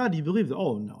he was God. Do you believe that?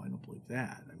 Oh, no, I don't believe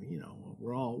that. I mean,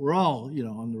 we're all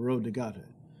on the road to Godhood.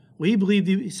 Well,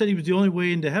 he said he was the only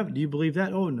way into heaven. Do you believe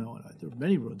that? Oh, no, there are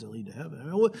many roads that lead to heaven. I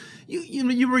mean, well,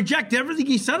 you reject everything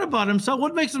he said about himself.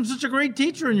 What makes him such a great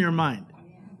teacher in your mind?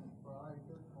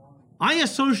 I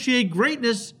associate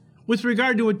greatness with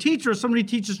regard to a teacher if somebody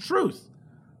teaches truth.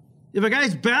 If a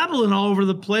guy's babbling all over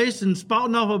the place and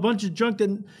spouting off a bunch of junk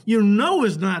that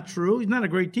is not true, he's not a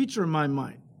great teacher in my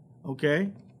mind.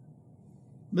 Okay?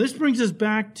 This brings us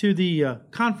back to the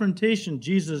confrontation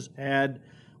Jesus had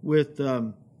with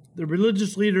the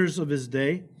religious leaders of his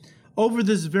day over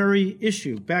this very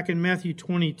issue. Back in Matthew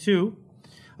 22,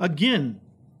 again,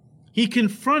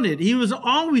 he was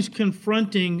always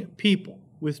confronting people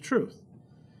with truth.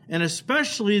 And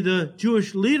especially the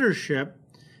Jewish leadership,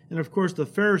 and of course the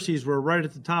Pharisees were right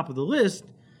at the top of the list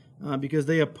because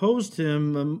they opposed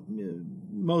him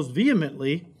most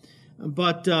vehemently.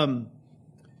 But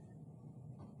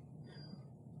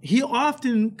he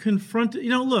often confronted,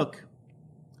 look,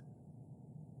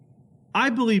 I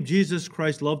believe Jesus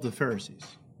Christ loved the Pharisees.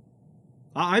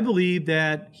 I believe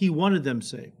that he wanted them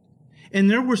saved. And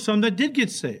there were some that did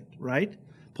get saved, right?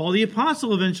 Paul the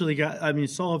Apostle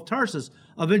Saul of Tarsus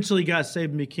eventually got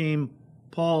saved and became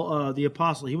Paul the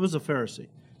Apostle. He was a Pharisee.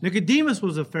 Nicodemus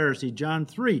was a Pharisee, John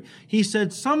 3. He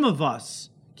said, some of us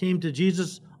came to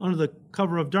Jesus under the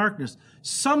cover of darkness.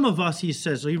 Some of us, he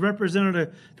says. So he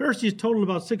represented Pharisees totaled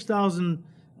about 6,000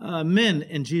 men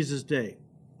in Jesus' day.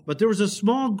 But there was a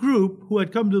small group who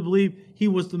had come to believe he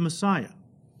was the Messiah.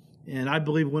 And I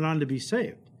believe went on to be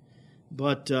saved.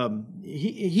 But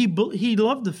he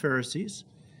loved the Pharisees.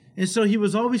 And so he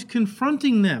was always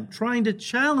confronting them, trying to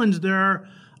challenge their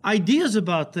ideas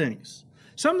about things.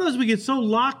 Sometimes we get so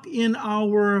locked in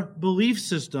our belief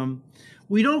system,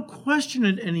 we don't question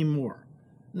it anymore.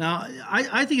 Now,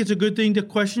 I think it's a good thing to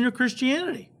question your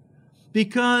Christianity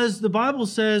because the Bible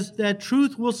says that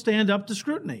truth will stand up to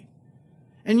scrutiny.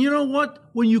 And you know what?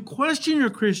 When you question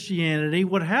your Christianity,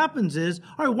 what happens is,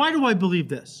 all right, why do I believe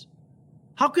this?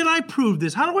 How can I prove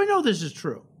this? How do I know this is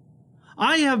true?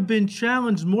 I have been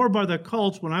challenged more by the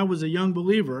cults when I was a young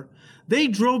believer. They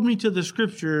drove me to the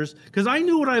scriptures because I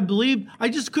knew what I believed. I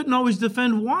just couldn't always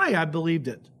defend why I believed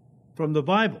it from the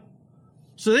Bible.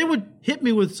 So they would hit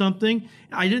me with something.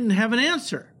 I didn't have an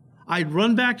answer. I'd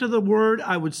run back to the Word.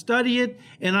 I would study it.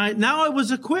 And now I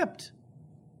was equipped.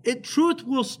 Truth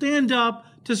will stand up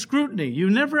to scrutiny. You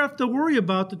never have to worry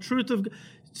about the truth of.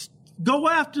 Go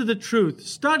after the truth.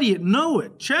 Study it. Know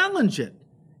it. Challenge it.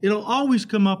 It'll always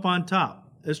come up on top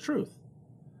as truth.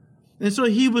 And so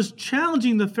he was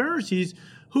challenging the Pharisees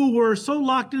who were so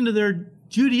locked into their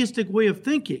Judaistic way of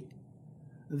thinking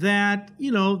that,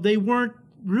 they weren't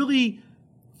really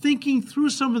thinking through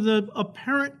some of the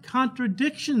apparent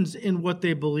contradictions in what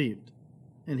they believed.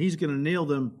 And he's going to nail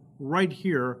them right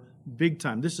here big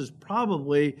time. This is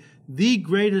probably the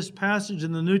greatest passage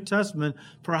in the New Testament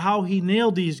for how he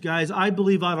nailed these guys, I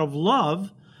believe, out of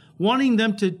love, wanting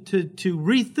them to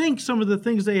rethink some of the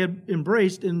things they had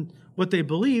embraced and what they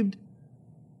believed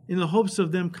in the hopes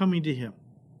of them coming to him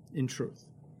in truth.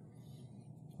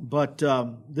 But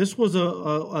this was,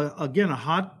 again, a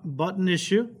hot-button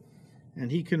issue, and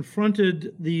he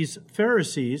confronted these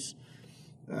Pharisees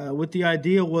with the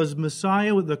idea, was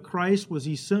Messiah, with the Christ, was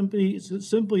he simply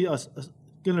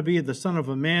going to be the Son of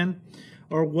a man,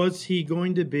 or was he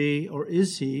going to be, or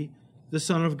is he the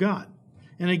Son of God?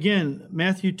 And again,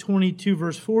 Matthew 22,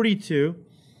 verse 42,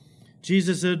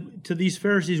 Jesus said to these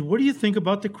Pharisees, what do you think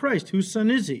about the Christ? Whose son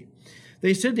is he?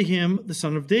 They said to him, the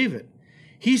son of David.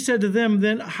 He said to them,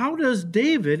 then how does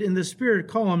David in the Spirit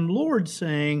call him Lord,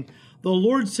 saying, the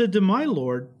Lord said to my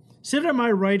Lord, sit at my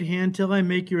right hand till I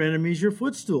make your enemies your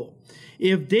footstool.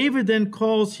 If David then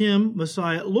calls him,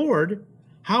 Messiah, Lord,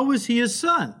 how is he his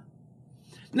son?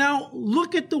 Now,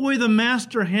 look at the way the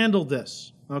master handled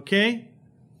this, okay?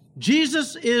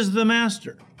 Jesus is the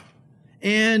master.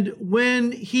 And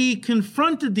when he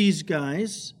confronted these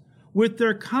guys with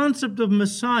their concept of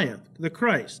Messiah, the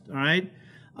Christ, all right,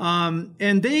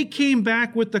 and they came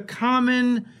back with the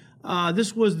common,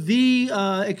 this was the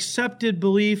accepted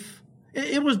belief.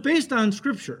 It was based on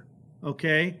Scripture,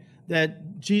 okay,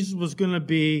 that Jesus was going to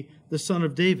be the son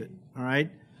of David, all right?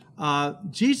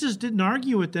 Jesus didn't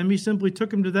argue with them. He simply took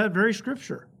them to that very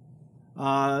Scripture.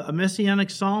 A messianic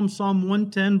psalm, Psalm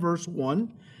 110, verse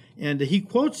 1, and he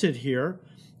quotes it here,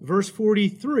 verse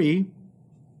 43,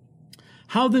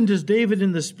 How then does David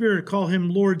in the Spirit call him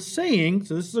Lord, saying,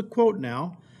 so this is a quote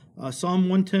now, Psalm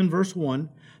 110, verse 1,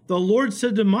 the Lord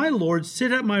said to my Lord,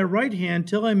 sit at my right hand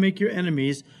till I make your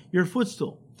enemies your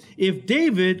footstool. If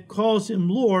David calls him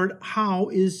Lord, how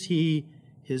is he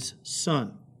his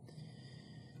son?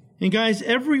 And guys,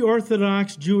 every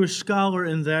Orthodox Jewish scholar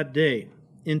in that day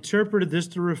interpreted this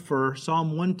to refer,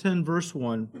 Psalm 110, verse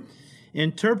 1,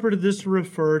 interpreted this to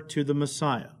refer to the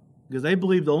Messiah, because they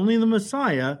believed only the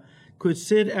Messiah could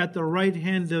sit at the right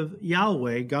hand of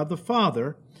Yahweh, God the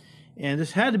Father, and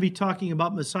this had to be talking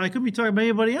about Messiah. It couldn't be talking about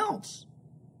anybody else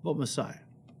but Messiah.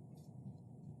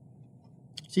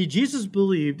 See, Jesus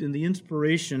believed in the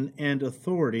inspiration and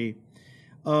authority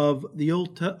of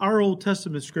our Old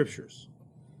Testament scriptures.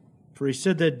 For he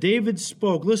said that David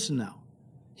spoke, listen now,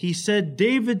 he said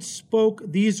David spoke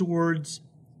these words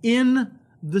in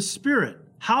the Spirit.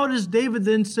 How does David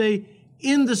then say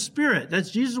in the Spirit?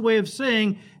 That's Jesus' way of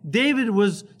saying David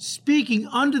was speaking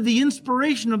under the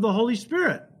inspiration of the Holy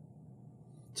Spirit.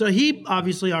 So he,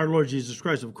 obviously our Lord Jesus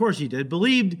Christ, of course he did,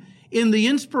 believed in the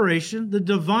inspiration, the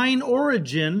divine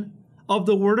origin of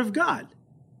the Word of God.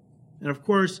 And of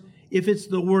course, if it's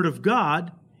the Word of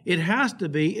God, it has to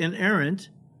be inerrant.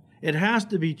 It has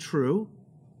to be true,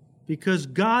 because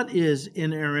God is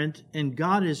inerrant and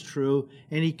God is true,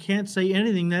 and he can't say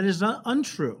anything that is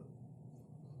untrue.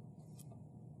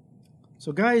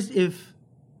 So guys, if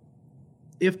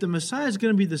the Messiah is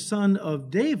going to be the son of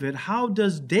David, how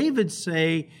does David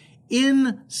say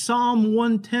in Psalm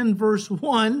 110, verse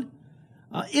 1,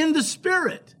 in the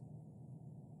Spirit,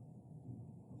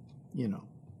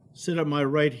 sit at my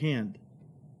right hand.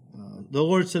 The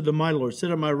Lord said to my Lord,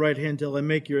 sit at my right hand till I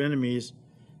make your enemies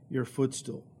your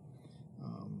footstool.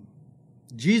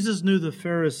 Jesus knew the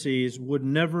Pharisees would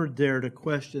never dare to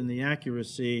question the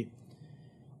accuracy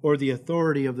or the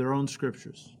authority of their own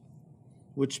scriptures,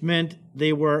 which meant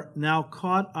they were now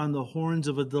caught on the horns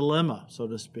of a dilemma, so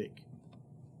to speak.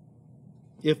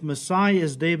 If Messiah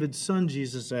is David's son,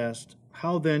 Jesus asked,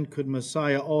 how then could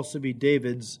Messiah also be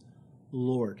David's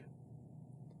Lord?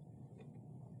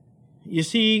 You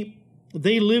see,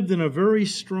 they lived in a very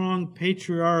strong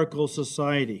patriarchal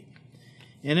society.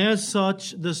 And as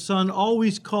such, the Son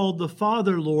always called the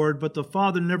Father Lord, but the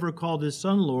Father never called his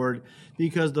Son Lord,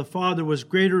 because the Father was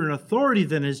greater in authority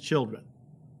than his children.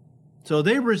 So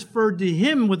they referred to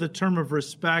him with a term of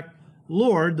respect,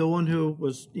 Lord, the one who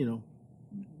was,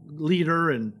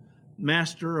 leader and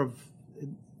master of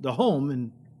the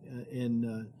home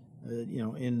in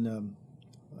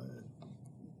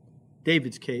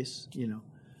David's case,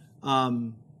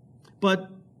 but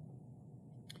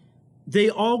they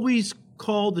always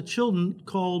called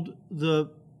the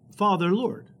Father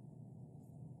Lord.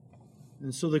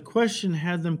 And so the question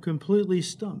had them completely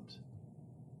stumped.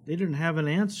 They didn't have an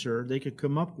answer they could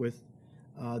come up with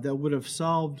that would have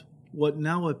solved what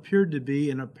now appeared to be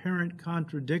an apparent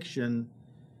contradiction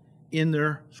in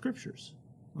their scriptures.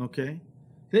 Okay?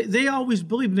 They always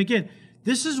believed, and again,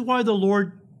 this is why the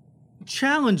Lord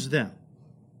challenged them.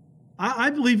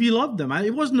 I believe he loved them.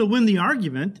 It wasn't to win the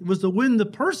argument, it was to win the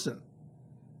person.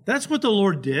 That's what the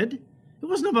Lord did. It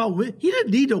wasn't about he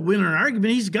didn't need to win an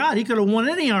argument. He's God. He could have won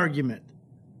any argument.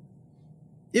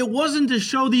 It wasn't to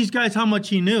show these guys how much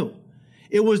he knew.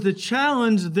 It was to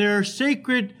challenge their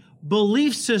sacred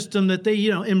belief system that they,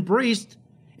 embraced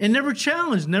and never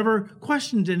challenged, never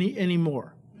questioned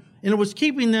anymore. And it was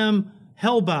keeping them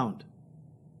hellbound.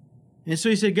 And so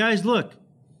he said, guys, look,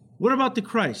 what about the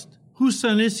Christ? Whose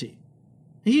son is he?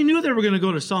 He knew they were going to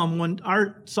go to Psalm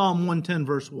 110,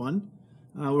 verse 1.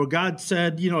 Where God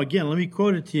said, again, let me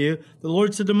quote it to you. The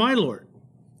Lord said to my Lord.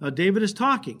 Now, David is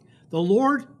talking. The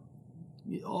Lord,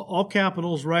 all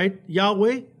capitals, right?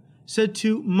 Yahweh said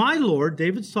to my Lord,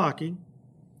 David's talking,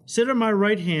 sit at my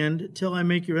right hand till I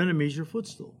make your enemies your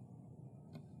footstool.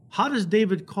 How does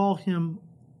David call him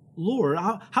Lord?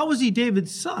 How is he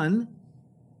David's son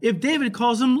if David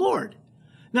calls him Lord?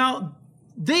 Now,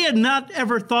 they had not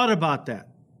ever thought about that.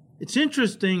 It's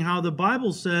interesting how the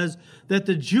Bible says that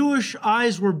the Jewish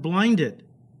eyes were blinded.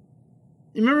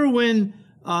 You remember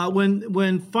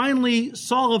when finally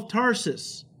Saul of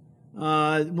Tarsus,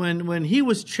 when he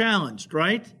was challenged,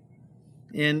 right?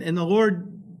 And the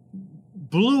Lord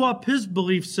blew up his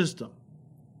belief system.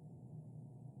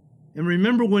 And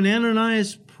remember when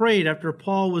Ananias prayed after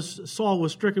Saul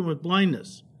was stricken with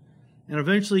blindness, and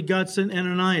eventually God sent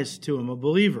Ananias to him, a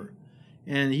believer,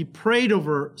 and he prayed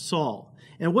over Saul.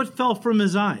 And what fell from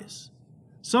his eyes?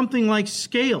 Something like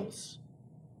scales.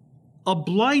 A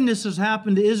blindness has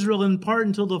happened to Israel in part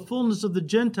until the fullness of the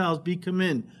Gentiles be come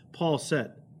in, Paul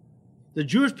said. The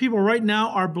Jewish people right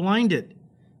now are blinded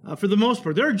for the most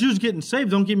part. There are Jews getting saved,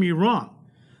 don't get me wrong.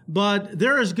 But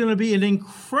there is going to be an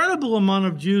incredible amount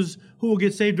of Jews who will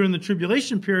get saved during the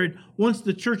tribulation period once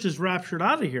the church is raptured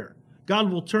out of here.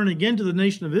 God will turn again to the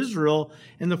nation of Israel,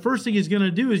 and the first thing he's going to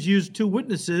do is use 2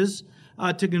 witnesses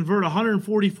to convert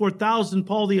 144,000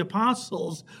 Paul the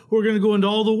Apostles who are going to go into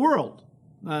all the world.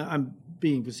 I'm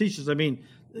being facetious. I mean,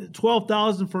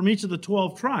 12,000 from each of the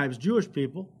 12 tribes, Jewish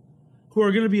people, who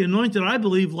are going to be anointed, I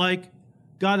believe, like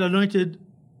God anointed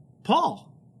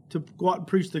Paul to go out and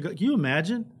preach the gospel. Can you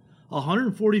imagine?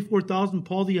 144,000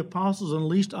 Paul the Apostles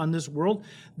unleashed on this world.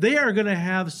 They are going to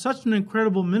have such an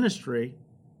incredible ministry.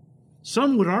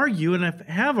 Some would argue, and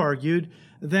have argued,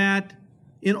 that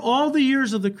in all the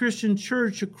years of the Christian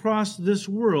church across this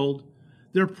world,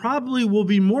 there probably will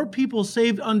be more people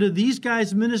saved under these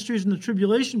guys' ministries in the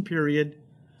tribulation period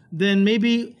than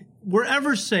maybe were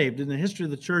ever saved in the history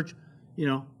of the church,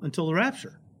 until the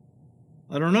rapture.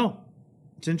 I don't know.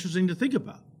 It's interesting to think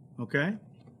about, okay?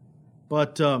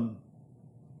 But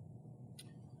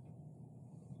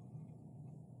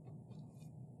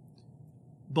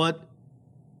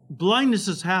blindness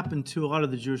has happened to a lot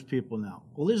of the Jewish people now.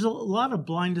 Well, there's a lot of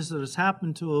blindness that has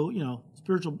happened to,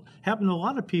 happened to a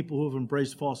lot of people who have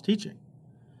embraced false teaching.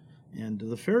 And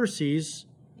the Pharisees,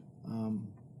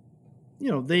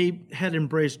 they had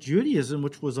embraced Judaism,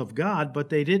 which was of God, but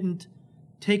they didn't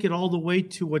take it all the way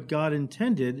to what God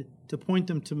intended to point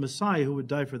them to Messiah who would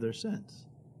die for their sins.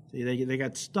 See, they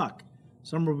got stuck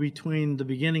somewhere between the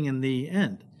beginning and the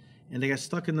end, and they got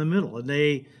stuck in the middle. And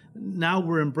they now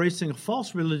were embracing a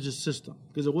false religious system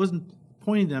because it wasn't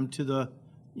pointing them to the,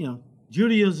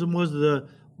 Judaism was the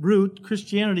root,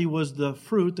 Christianity was the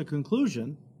fruit, the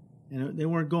conclusion, and they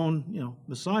weren't going,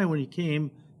 Messiah when he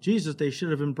came, Jesus, they should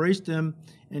have embraced him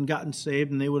and gotten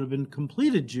saved, and they would have been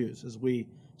completed Jews, as we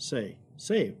say,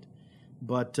 saved.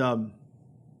 But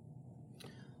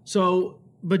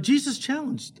Jesus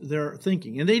challenged their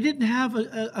thinking, and they didn't have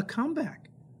a comeback.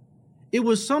 It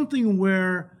was something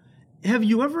where, have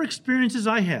you ever experienced, as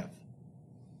I have,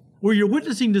 where you're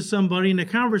witnessing to somebody and the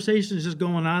conversation is just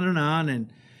going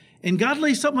on, and God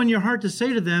lays something on your heart to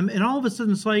say to them, and all of a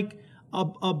sudden it's like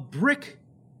a brick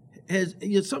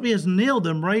somebody has nailed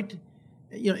them right,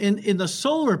 in the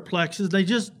solar plexus.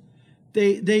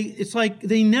 It's like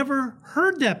they never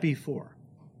heard that before.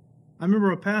 I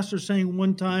remember a pastor saying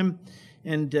one time,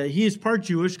 and he is part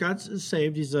Jewish, got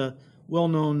saved. He's a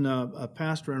well-known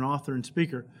pastor and author and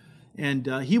speaker. And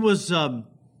he was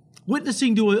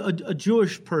witnessing to a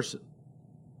Jewish person,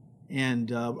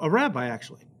 and a rabbi,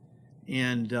 actually.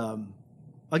 And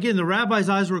again, the rabbi's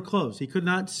eyes were closed. He could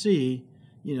not see,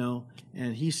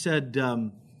 and he said,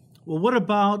 well, what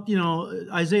about,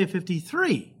 Isaiah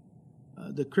 53?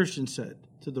 The Christian said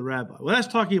to the rabbi. Well, that's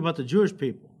talking about the Jewish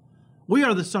people. We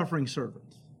are the suffering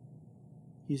servants.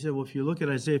 He said, well, if you look at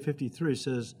Isaiah 53, it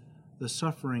says the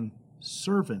suffering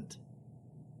servant.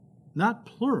 Not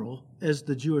plural as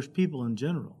the Jewish people in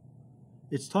general.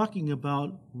 It's talking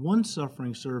about one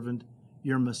suffering servant,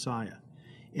 your Messiah.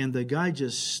 And the guy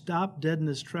just stopped dead in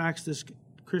his tracks, this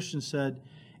Christian said,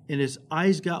 and his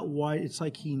eyes got wide. It's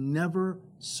like he never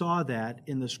saw that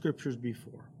in the scriptures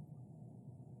before.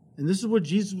 And this is what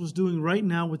Jesus was doing right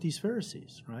now with these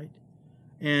Pharisees, right?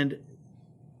 And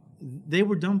they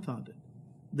were dumbfounded.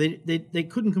 They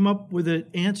couldn't come up with an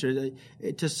answer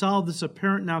to solve this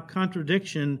apparent now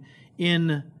contradiction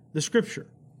in the Scripture.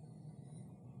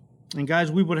 And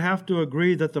guys, we would have to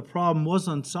agree that the problem was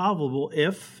unsolvable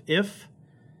if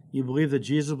you believe that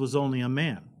Jesus was only a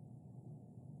man.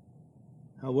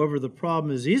 However, the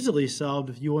problem is easily solved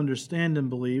if you understand and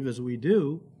believe, as we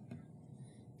do,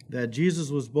 that Jesus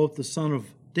was both the son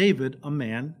of David, a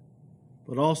man,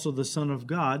 but also the Son of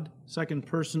God, second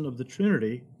person of the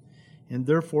Trinity, and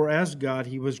therefore as God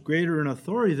he was greater in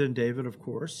authority than David, of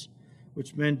course,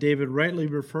 which meant David rightly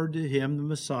referred to him, the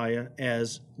Messiah,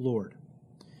 as Lord.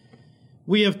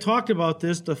 We have talked about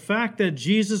this, the fact that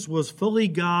Jesus was fully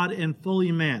God and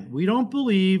fully man. We don't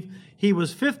believe he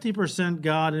was 50%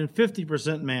 God and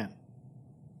 50% man.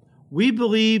 We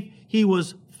believe he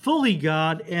was fully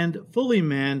God and fully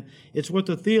man. It's what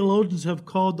the theologians have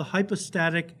called the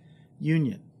hypostatic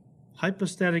union.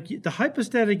 The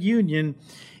hypostatic union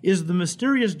is the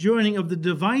mysterious joining of the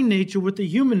divine nature with the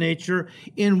human nature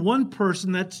in one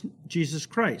person, that's Jesus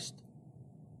Christ.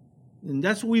 And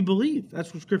that's what we believe.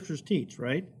 That's what scriptures teach,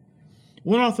 right?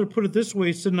 One author put it this way,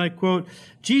 he said, and I quote,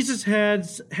 Jesus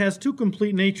has two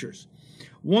complete natures,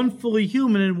 one fully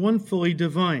human and one fully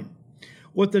divine.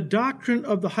 What the doctrine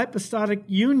of the hypostatic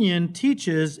union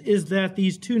teaches is that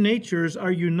these two natures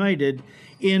are united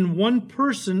in one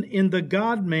person, in the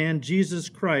God-man, Jesus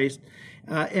Christ,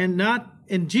 and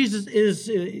Jesus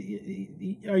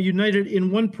are united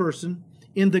in one person,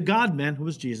 in the God-man, who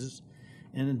was Jesus.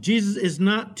 And Jesus is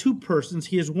not two persons,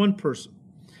 he is one person.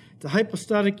 The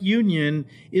hypostatic union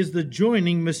is the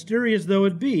joining, mysterious though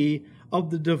it be, of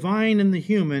the divine and the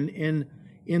human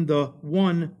in the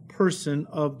one person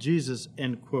of Jesus,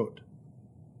 end quote.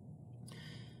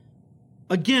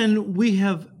 Again, we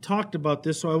have talked about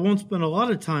this, so I won't spend a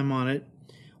lot of time on it.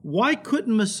 Why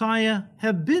couldn't Messiah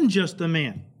have been just a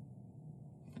man?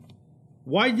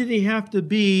 Why did he have to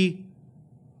be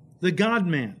the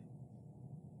God-man?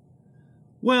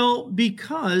 Well,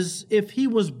 because if he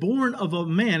was born of a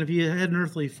man, if he had an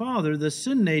earthly father, the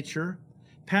sin nature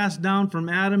passed down from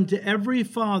Adam to every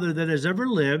father that has ever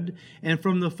lived, and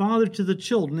from the father to the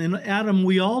children. In Adam,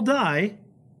 we all die,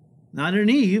 not in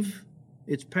Eve.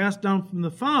 It's passed down from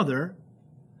the father.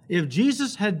 If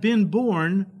Jesus had been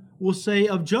born, we'll say,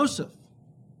 of Joseph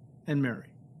and Mary,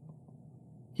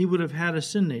 he would have had a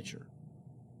sin nature.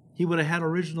 He would have had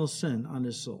original sin on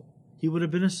his soul. He would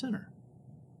have been a sinner.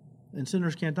 And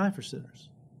sinners can't die for sinners.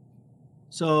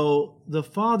 So the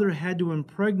Father had to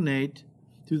impregnate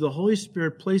through the Holy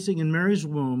Spirit, placing in Mary's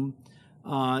womb,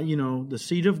 the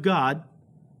seed of God,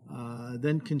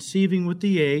 then conceiving with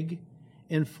the egg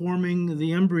and forming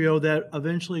the embryo that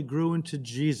eventually grew into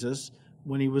Jesus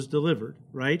when he was delivered,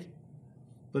 right?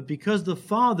 But because the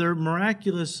Father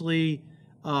miraculously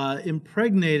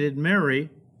impregnated Mary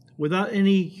without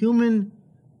any human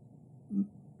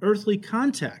earthly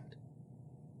contact,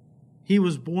 he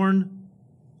was born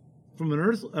from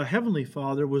a heavenly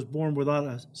Father, was born without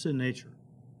a sin nature.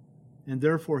 And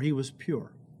therefore he was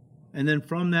pure. And then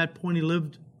from that point he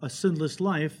lived a sinless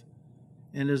life.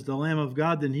 And as the Lamb of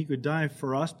God, then he could die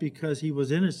for us because he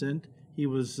was innocent. He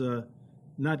was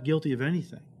not guilty of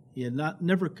anything. He had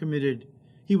never committed.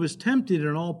 He was tempted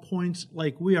in all points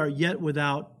like we are, yet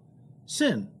without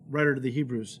sin, writer to the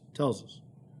Hebrews tells us.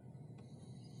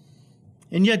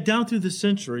 And yet down through the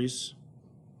centuries,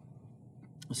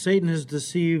 Satan has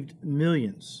deceived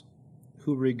millions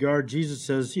who regard Jesus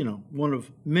as, one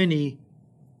of many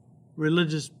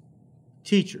religious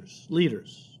teachers,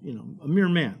 leaders, a mere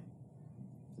man.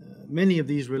 Many of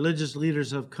these religious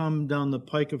leaders have come down the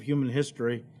pike of human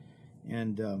history,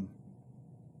 and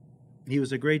he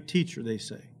was a great teacher, they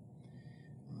say.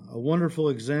 A wonderful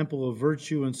example of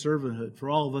virtue and servanthood for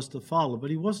all of us to follow, but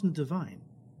he wasn't divine.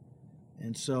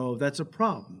 And so that's a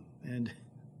problem. And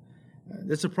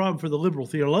that's a problem for the liberal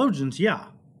theologians,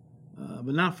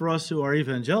 but not for us who are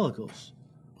evangelicals,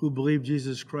 who believe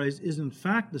Jesus Christ is in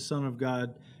fact the Son of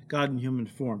God, God in human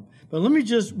form. But let me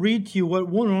just read to you what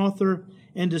one author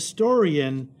and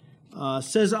historian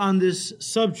says on this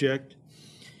subject.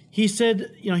 He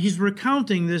said, he's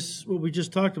recounting this, what we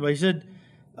just talked about. He said,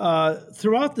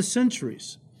 throughout the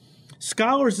centuries,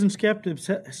 scholars and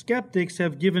skeptics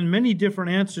have given many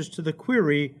different answers to the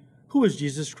query, who is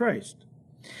Jesus Christ?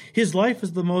 His life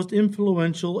is the most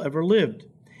influential ever lived,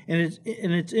 and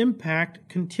its impact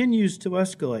continues to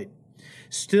escalate.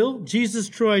 Still, Jesus'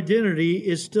 true identity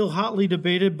is still hotly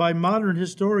debated by modern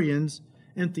historians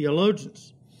and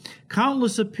theologians.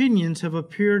 Countless opinions have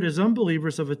appeared as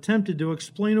unbelievers have attempted to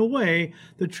explain away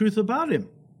the truth about him.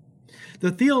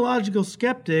 The theological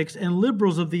skeptics and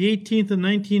liberals of the 18th and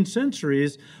 19th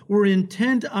centuries were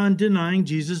intent on denying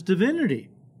Jesus' divinity.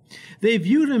 They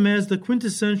viewed him as the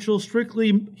quintessential,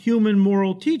 strictly human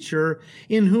moral teacher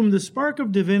in whom the spark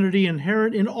of divinity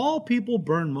inherent in all people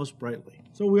burned most brightly.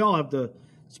 So we all have the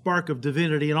spark of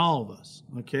divinity in all of us,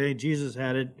 okay? Jesus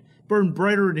had it, burned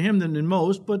brighter in him than in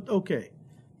most, but okay.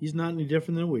 He's not any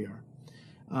different than we are.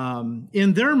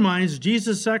 In their minds,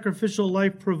 Jesus' sacrificial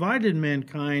life provided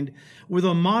mankind with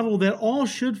a model that all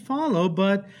should follow,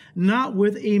 but not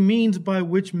with a means by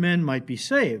which men might be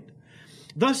saved.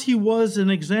 Thus, he was an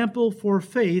example for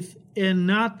faith and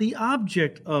not the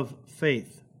object of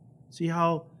faith. See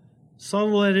how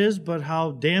subtle that is, but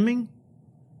how damning?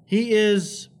 He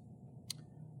is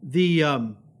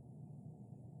the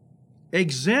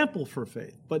example for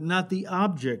faith, but not the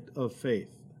object of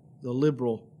faith, the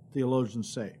liberal theologians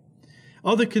say.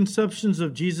 Other conceptions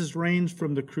of Jesus range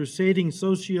from the crusading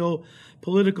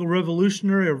socio-political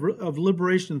revolutionary of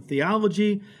liberation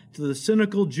theology to the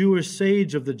cynical Jewish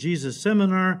sage of the Jesus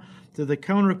Seminar to the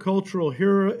countercultural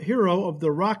hero of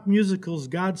the rock musicals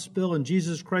Godspell and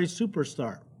Jesus Christ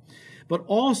Superstar. But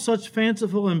all such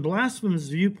fanciful and blasphemous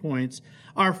viewpoints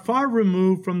are far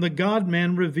removed from the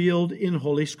God-man revealed in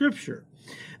Holy Scripture.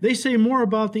 They say more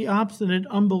about the obstinate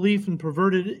unbelief and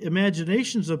perverted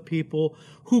imaginations of people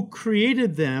who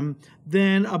created them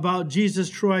than about Jesus'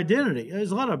 true identity.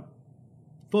 There's a lot of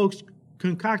folks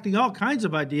concocting all kinds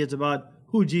of ideas about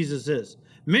who Jesus is.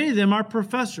 Many of them are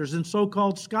professors and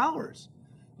so-called scholars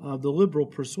of the liberal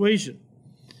persuasion.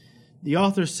 The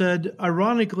author said,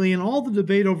 ironically, in all the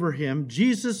debate over him,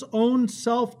 Jesus' own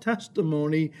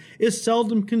self-testimony is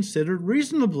seldom considered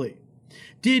reasonably.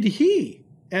 Did he,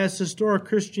 as historic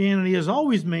Christianity has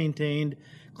always maintained,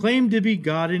 claim to be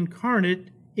God incarnate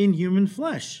in human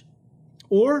flesh?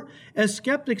 Or, as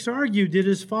skeptics argue, did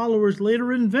his followers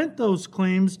later invent those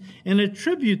claims and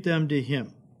attribute them to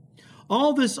him?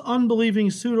 All this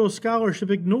unbelieving pseudo-scholarship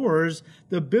ignores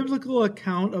the biblical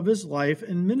account of his life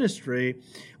and ministry,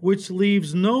 which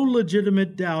leaves no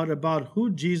legitimate doubt about who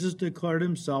Jesus declared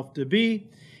himself to be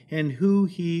and who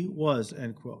he was,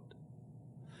 end quote.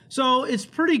 So it's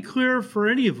pretty clear for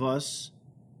any of us,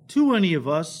 to any of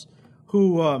us,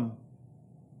 who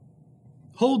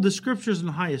hold the Scriptures in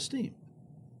high esteem,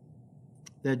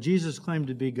 that Jesus claimed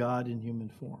to be God in human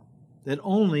form, that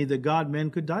only the God-man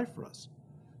could die for us.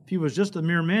 If he was just a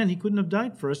mere man, he couldn't have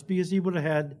died for us because he would have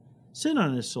had sin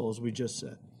on his soul, as we just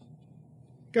said.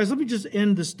 Guys, let me just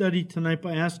end the study tonight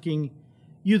by asking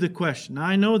you the question. Now,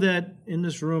 I know that in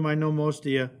this room, I know most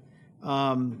of you,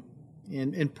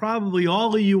 and probably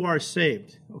all of you are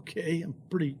saved, okay? I'm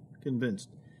pretty convinced.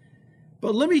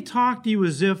 But let me talk to you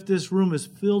as if this room is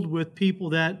filled with people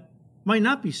that might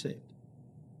not be saved.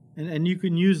 And you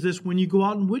can use this when you go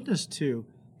out and witness to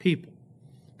people.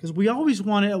 Because we always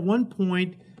want to, at one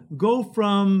point, go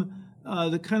from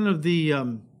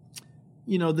the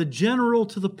general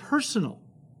to the personal.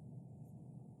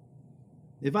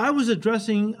 If I was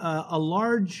addressing a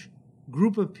large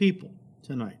group of people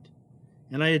tonight,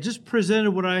 and I had just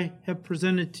presented what I have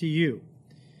presented to you,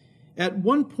 at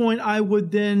one point I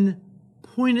would then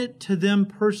point it to them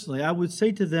personally. I would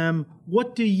say to them,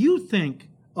 what do you think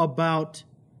about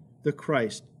the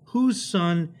Christ? Whose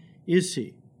son is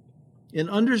he? And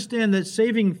understand that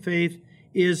saving faith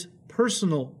is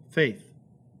personal faith.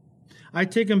 I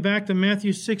take them back to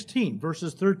Matthew 16,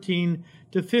 verses 13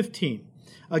 to 15.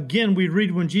 Again, we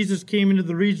read, when Jesus came into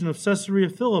the region of Caesarea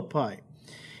Philippi,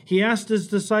 he asked his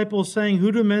disciples, saying,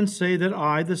 who do men say that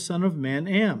I, the Son of Man,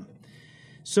 am?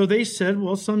 So they said,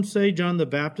 well, some say John the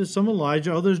Baptist, some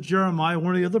Elijah, others Jeremiah,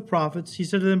 one of the other prophets. He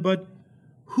said to them, but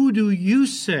who do you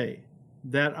say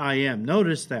that I am?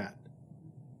 Notice that.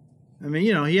 I mean,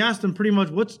 he asked them pretty much,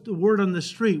 what's the word on the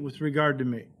street with regard to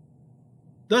me?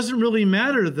 Doesn't really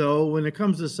matter, though, when it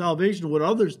comes to salvation, what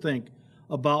others think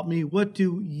about me. What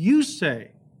do you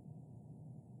say?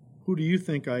 Who do you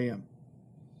think I am?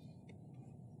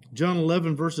 John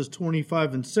 11, verses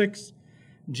 25 and 6,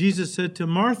 Jesus said to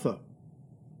Martha,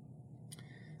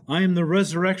 I am the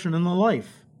resurrection and the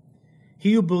life.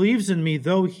 He who believes in me,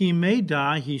 though he may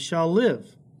die, he shall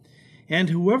live. And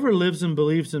whoever lives and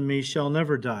believes in me shall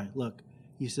never die. Look,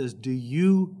 he says, do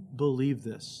you believe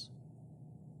this?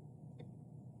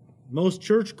 Most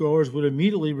churchgoers would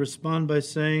immediately respond by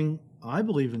saying, I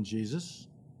believe in Jesus.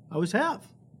 I always have.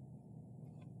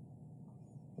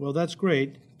 Well, that's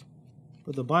great.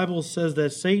 But the Bible says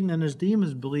that Satan and his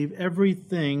demons believe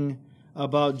everything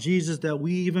about Jesus that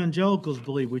we evangelicals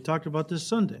believe. We talked about this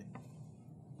Sunday.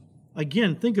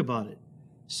 Again, think about it.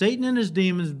 Satan and his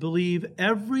demons believe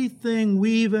everything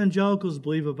we evangelicals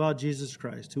believe about Jesus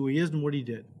Christ, who he is and what he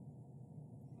did.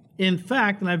 In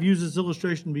fact, and I've used this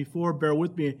illustration before, bear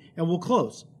with me, and we'll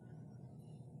close.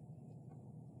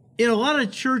 In a lot of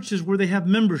churches where they have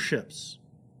memberships,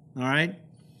 all right,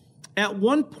 at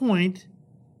one point,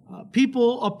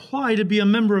 people apply to be a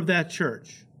member of that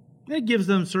church. It gives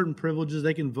them certain privileges.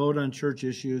 They can vote on church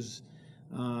issues,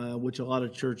 which a lot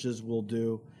of churches will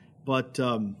do. But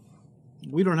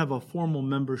we don't have a formal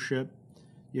membership.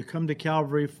 You come to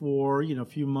Calvary for a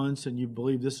few months, and you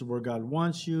believe this is where God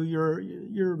wants you.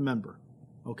 You're a member,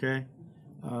 okay?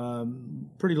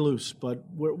 Pretty loose, but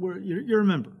you're a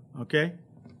member, okay?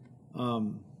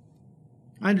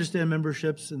 I understand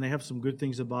memberships, and they have some good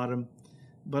things about them,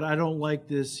 but I don't like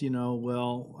this.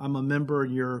 Well, I'm a member,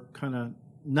 and you're kind of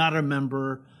not a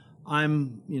member.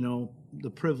 I'm the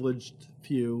privileged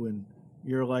few, and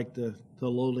you're like the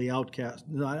lowly outcast.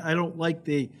 No, I don't like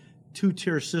the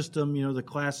two-tier system, the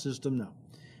class system, no.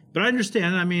 But I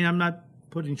understand. I mean, I'm not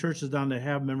putting churches down that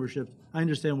have memberships. I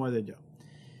understand why they do.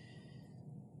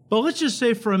 But let's just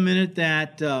say for a minute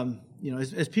that,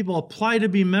 as people apply to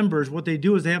be members, what they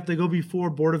do is they have to go before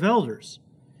a board of elders.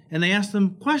 And they ask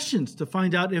them questions to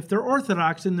find out if they're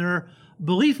orthodox in their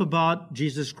belief about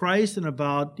Jesus Christ and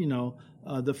about,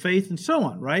 the faith and so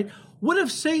on, right? What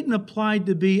if Satan applied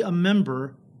to be a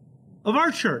member of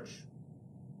our church?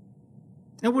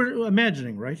 And we're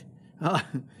imagining, right?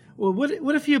 Well,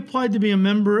 what if he applied to be a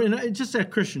member in just a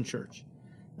Christian church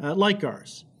like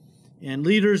ours? And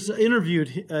leaders interviewed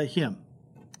him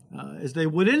as they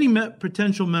would any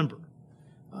potential member.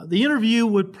 The interview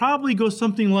would probably go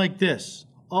something like this.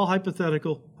 all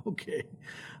hypothetical. Okay.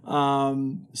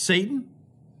 Satan,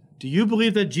 do you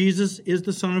believe that Jesus is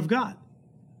the Son of God?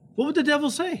 What would the devil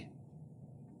say?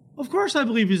 Of course I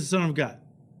believe he's the Son of God.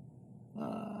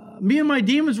 Me and my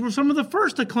demons were some of the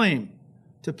first to claim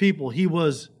to people he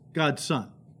was God's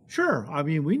Son. Sure, I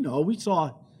mean, we know, we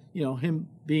saw, him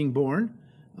being born.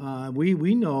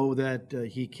 We know that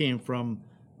he came from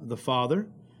the Father.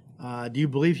 Do you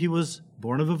believe he was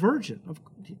born of a virgin?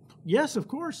 Yes, of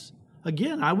course.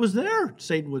 Again, I was there,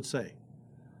 Satan would say.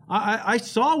 I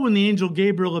saw when the angel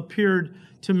Gabriel appeared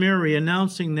to Mary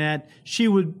announcing that she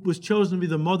was chosen to be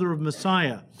the mother of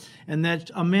Messiah, and that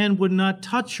a man would not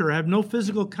touch her, have no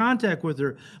physical contact with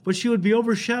her, but she would be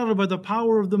overshadowed by the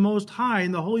power of the Most High,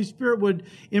 and the Holy Spirit would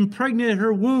impregnate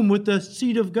her womb with the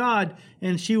seed of God,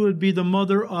 and she would be the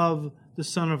mother of the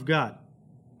Son of God.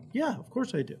 Yeah, of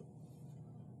course I do.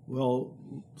 Well,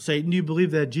 Satan, do you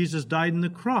believe that Jesus died on the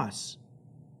cross?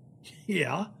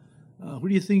 Yeah. Who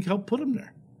do you think helped put him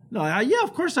there? No, yeah,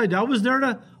 of course I do. I was there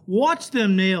to watch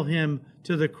them nail him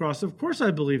to the cross. Of course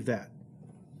I believe that.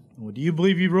 Well, do you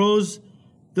believe he rose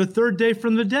the third day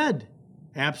from the dead?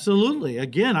 Absolutely.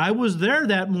 Again, I was there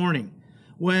that morning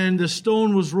when the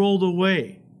stone was rolled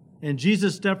away and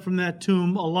Jesus stepped from that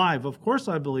tomb alive. Of course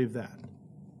I believe that.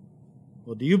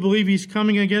 Well, do you believe he's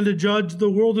coming again to judge the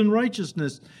world in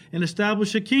righteousness and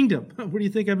establish a kingdom? What do you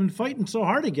think I've been fighting so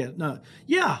hard to get? No.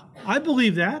 Yeah, I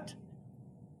believe that.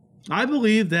 I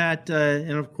believe that,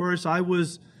 and of course I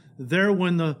was there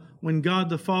when God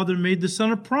the Father made the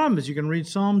Son a promise. You can read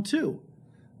Psalm 2.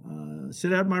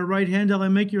 Sit at my right hand till I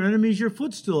make your enemies your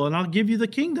footstool, and I'll give you the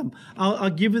kingdom. I'll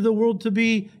give you the world to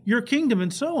be your kingdom,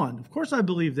 and so on. Of course I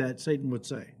believe that, Satan would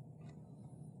say.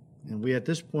 And at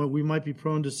this point, we might be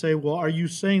prone to say, well, are you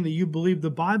saying that you believe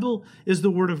the Bible is the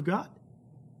Word of God?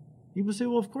 He would say,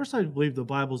 well, of course I believe the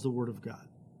Bible is the Word of God.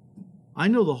 I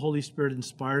know the Holy Spirit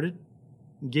inspired it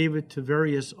and gave it to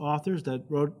various authors that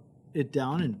wrote it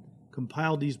down and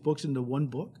compiled these books into one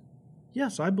book.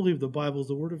 Yes, I believe the Bible is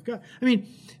the Word of God. I mean,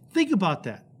 think about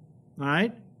that, all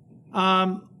right?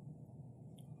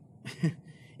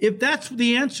 If that's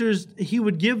the answers he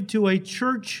would give to a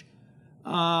church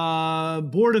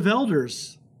board of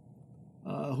elders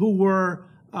who were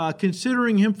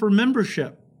considering him for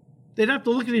membership, they'd have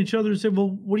to look at each other and say, well,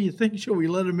 what do you think? Shall we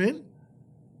let him in?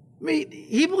 I mean,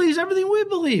 he believes everything we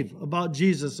believe about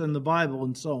Jesus and the Bible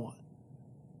and so on.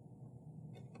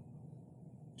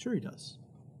 Sure he does.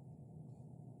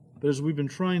 But as we've been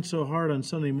trying so hard on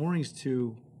Sunday mornings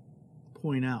to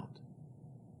point out,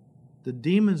 the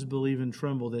demons believe and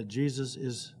tremble that Jesus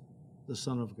is the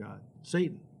Son of God.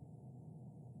 Satan.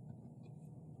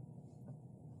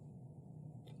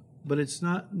 But it's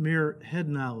not mere head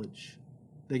knowledge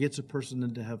that gets a person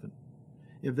into heaven.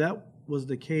 If that was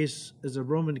the case as a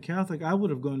Roman Catholic, I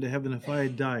would have gone to heaven if I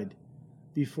had died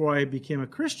before I became a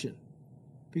Christian,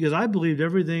 because I believed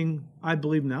everything I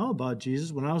believe now about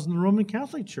Jesus when I was in the Roman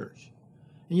Catholic Church.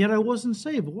 And yet I wasn't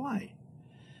saved. Why?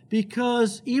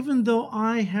 Because even though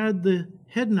I had the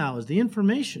head knowledge, the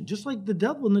information, just like the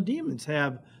devil and the demons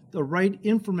have the right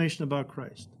information about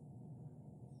Christ,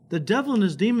 the devil and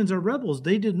his demons are rebels.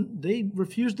 They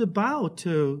refused to bow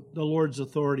to the Lord's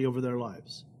authority over their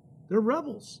lives. They're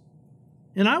rebels.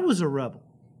 And I was a rebel.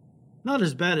 Not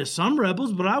as bad as some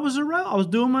rebels, but I was a rebel. I was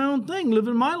doing my own thing,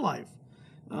 living my life,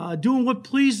 doing what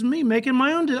pleased me, making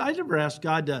my own. I never asked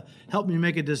God to help me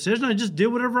make a decision. I just did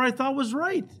whatever I thought was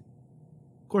right.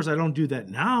 Of course, I don't do that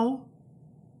now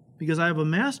because I have a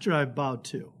master I've bowed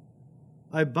to.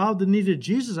 I bowed the knee to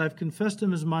Jesus. I've confessed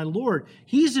him as my Lord.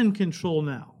 He's in control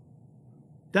now.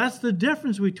 That's the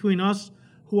difference between us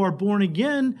who are born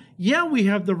again. Yeah, we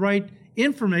have the right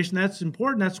information. That's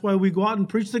important. That's why we go out and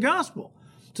preach the gospel,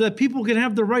 so that people can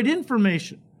have the right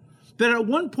information. But at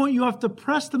one point, you have to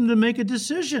press them to make a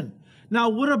decision. Now,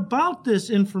 what about this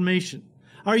information?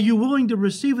 Are you willing to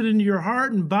receive it into your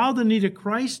heart and bow the knee to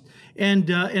Christ and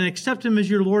accept him as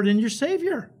your Lord and your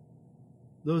Savior?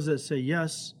 Those that say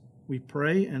yes, we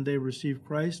pray and they receive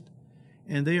Christ,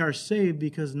 and they are saved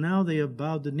because now they have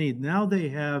bowed the knee. Now they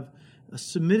have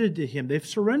submitted to him. They've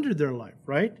surrendered their life,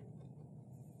 right?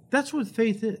 That's what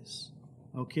faith is.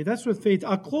 Okay, that's what faith.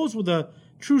 I'll close with a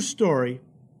true story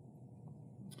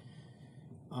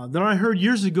that I heard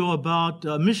years ago about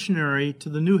a missionary to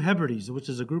the New Hebrides, which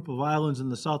is a group of islands in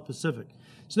the South Pacific.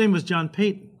 His name was John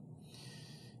Peyton.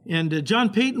 And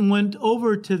John Peyton went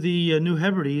over to the New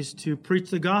Hebrides to preach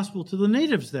the gospel to the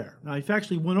natives there. Now, he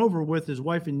actually went over with his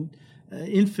wife and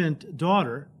infant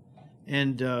daughter,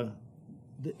 and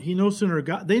they no sooner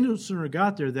got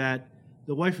there that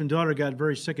the wife and daughter got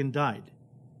very sick and died.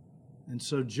 And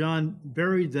so John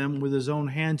buried them with his own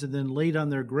hands and then laid on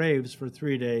their graves for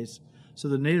 3 days so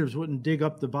the natives wouldn't dig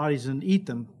up the bodies and eat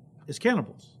them as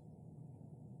cannibals.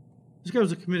 This guy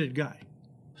was a committed guy.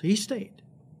 So he stayed.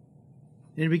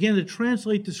 And he began to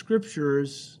translate the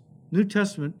scriptures, New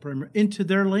Testament, into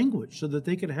their language so that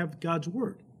they could have God's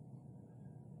word.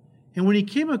 And when he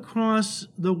came across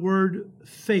the word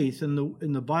faith in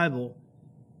the Bible,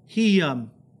 he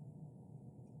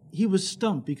was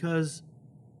stumped because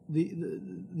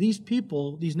these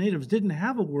people, these natives, didn't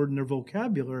have a word in their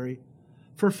vocabulary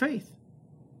for faith.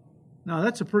 Now,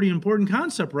 that's a pretty important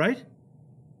concept, right?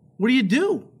 What do you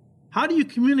do? How do you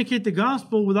communicate the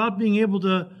gospel without being able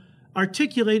to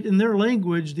articulate in their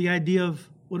language the idea of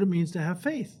what it means to have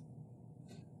faith?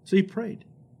 So he prayed.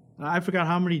 I forgot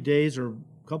how many days or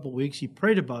a couple weeks he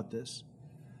prayed about this,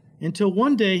 until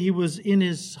one day he was in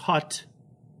his hut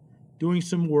doing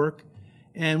some work,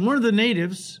 and one of the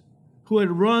natives who had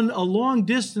run a long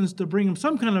distance to bring him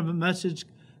some kind of a message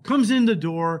comes in the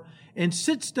door and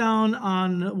sits down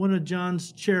on one of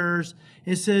John's chairs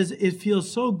and says, "It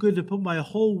feels so good to put my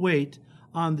whole weight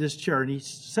on this chair." And he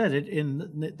said it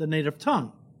in the native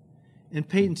tongue. And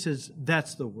Peyton says,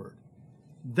 that's the word.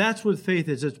 That's what faith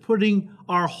is. It's putting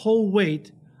our whole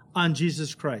weight on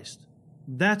Jesus Christ.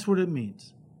 That's what it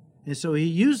means. And so he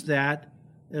used that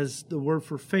as the word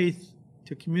for faith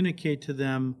to communicate to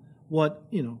them what,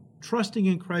 trusting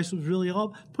in Christ was really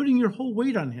all, putting your whole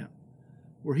weight on him,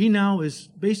 where he now is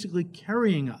basically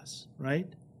carrying us, right?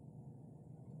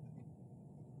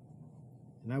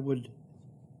 And I would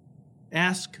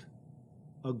ask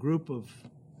a group of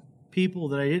people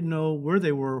that I didn't know where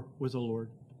they were with the Lord,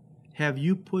 have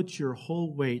you put your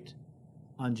whole weight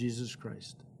on Jesus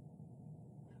Christ?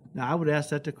 Now, I would ask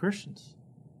that to Christians.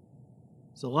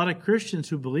 There's a lot of Christians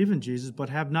who believe in Jesus but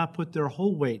have not put their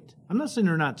whole weight. I'm not saying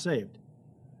they're not saved.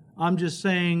 I'm just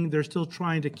saying they're still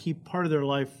trying to keep part of their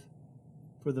life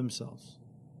for themselves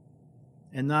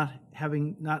and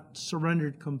not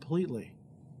surrendered completely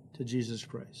to Jesus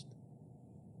Christ.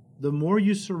 The more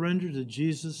you surrender to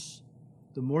Jesus,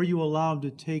 the more you allow him to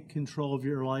take control of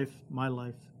your life, my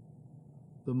life,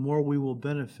 the more we will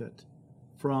benefit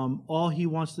from all he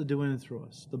wants to do in and through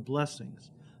us, the blessings,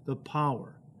 the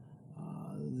power,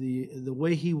 the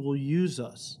way he will use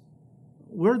us.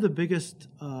 We're the biggest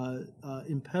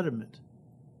impediment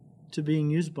to being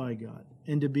used by God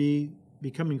and to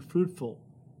becoming fruitful,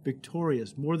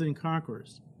 victorious, more than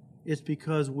conquerors. It's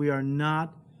because we are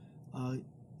not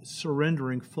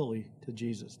surrendering fully to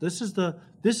Jesus. This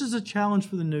is a challenge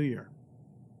for the new year.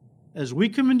 As we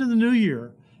come into the new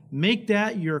year, make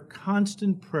that your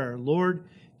constant prayer. Lord,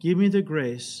 give me the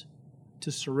grace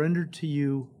to surrender to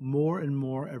you more and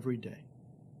more every day.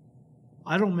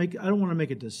 I don't want to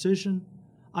make a decision.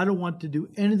 I don't want to do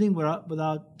anything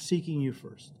without seeking you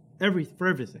first, for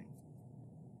everything.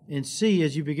 And see,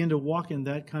 as you begin to walk in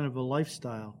that kind of a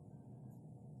lifestyle,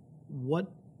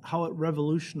 how it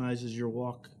revolutionizes your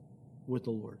walk with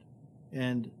the Lord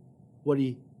and what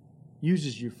he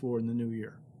uses you for in the new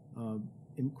year.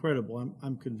 Incredible,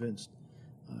 I'm convinced.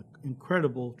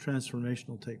 Incredible transformation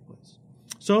will take place.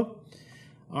 So,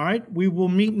 all right, we will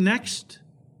meet next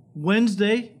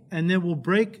Wednesday, and then we'll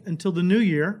break until the new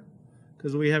year,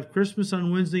 because we have Christmas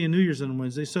on Wednesday and New Year's on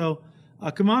Wednesday. So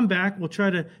come on back. We'll try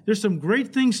to, there's some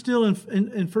great things still in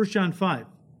 1 John 5.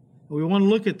 We want to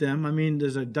look at them. I mean,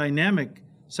 there's a dynamic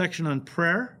section on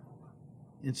prayer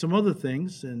and some other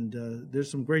things, and there's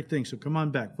some great things. So come on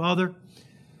back. Father,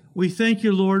 we thank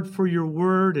you, Lord, for your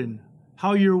word and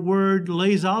how your word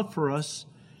lays out for us,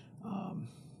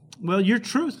 your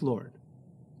truth, Lord,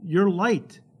 your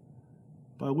light,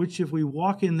 by which if we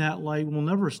walk in that light, we'll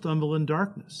never stumble in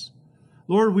darkness.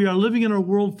 Lord, we are living in a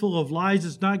world full of lies.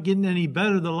 It's not getting any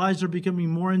better. The lies are becoming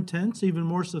more intense, even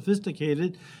more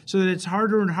sophisticated, so that it's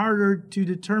harder and harder to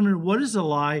determine what is a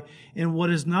lie and what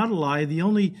is not a lie. The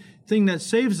only thing that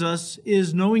saves us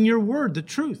is knowing your word, the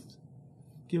truth.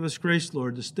 Give us grace,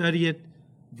 Lord, to study it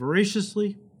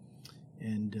voraciously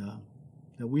and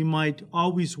that we might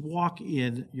always walk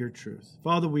in your truth.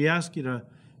 Father, we ask you to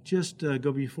just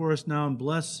go before us now and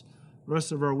bless the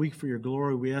rest of our week for your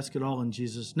glory. We ask it all in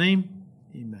Jesus' name.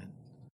 Amen.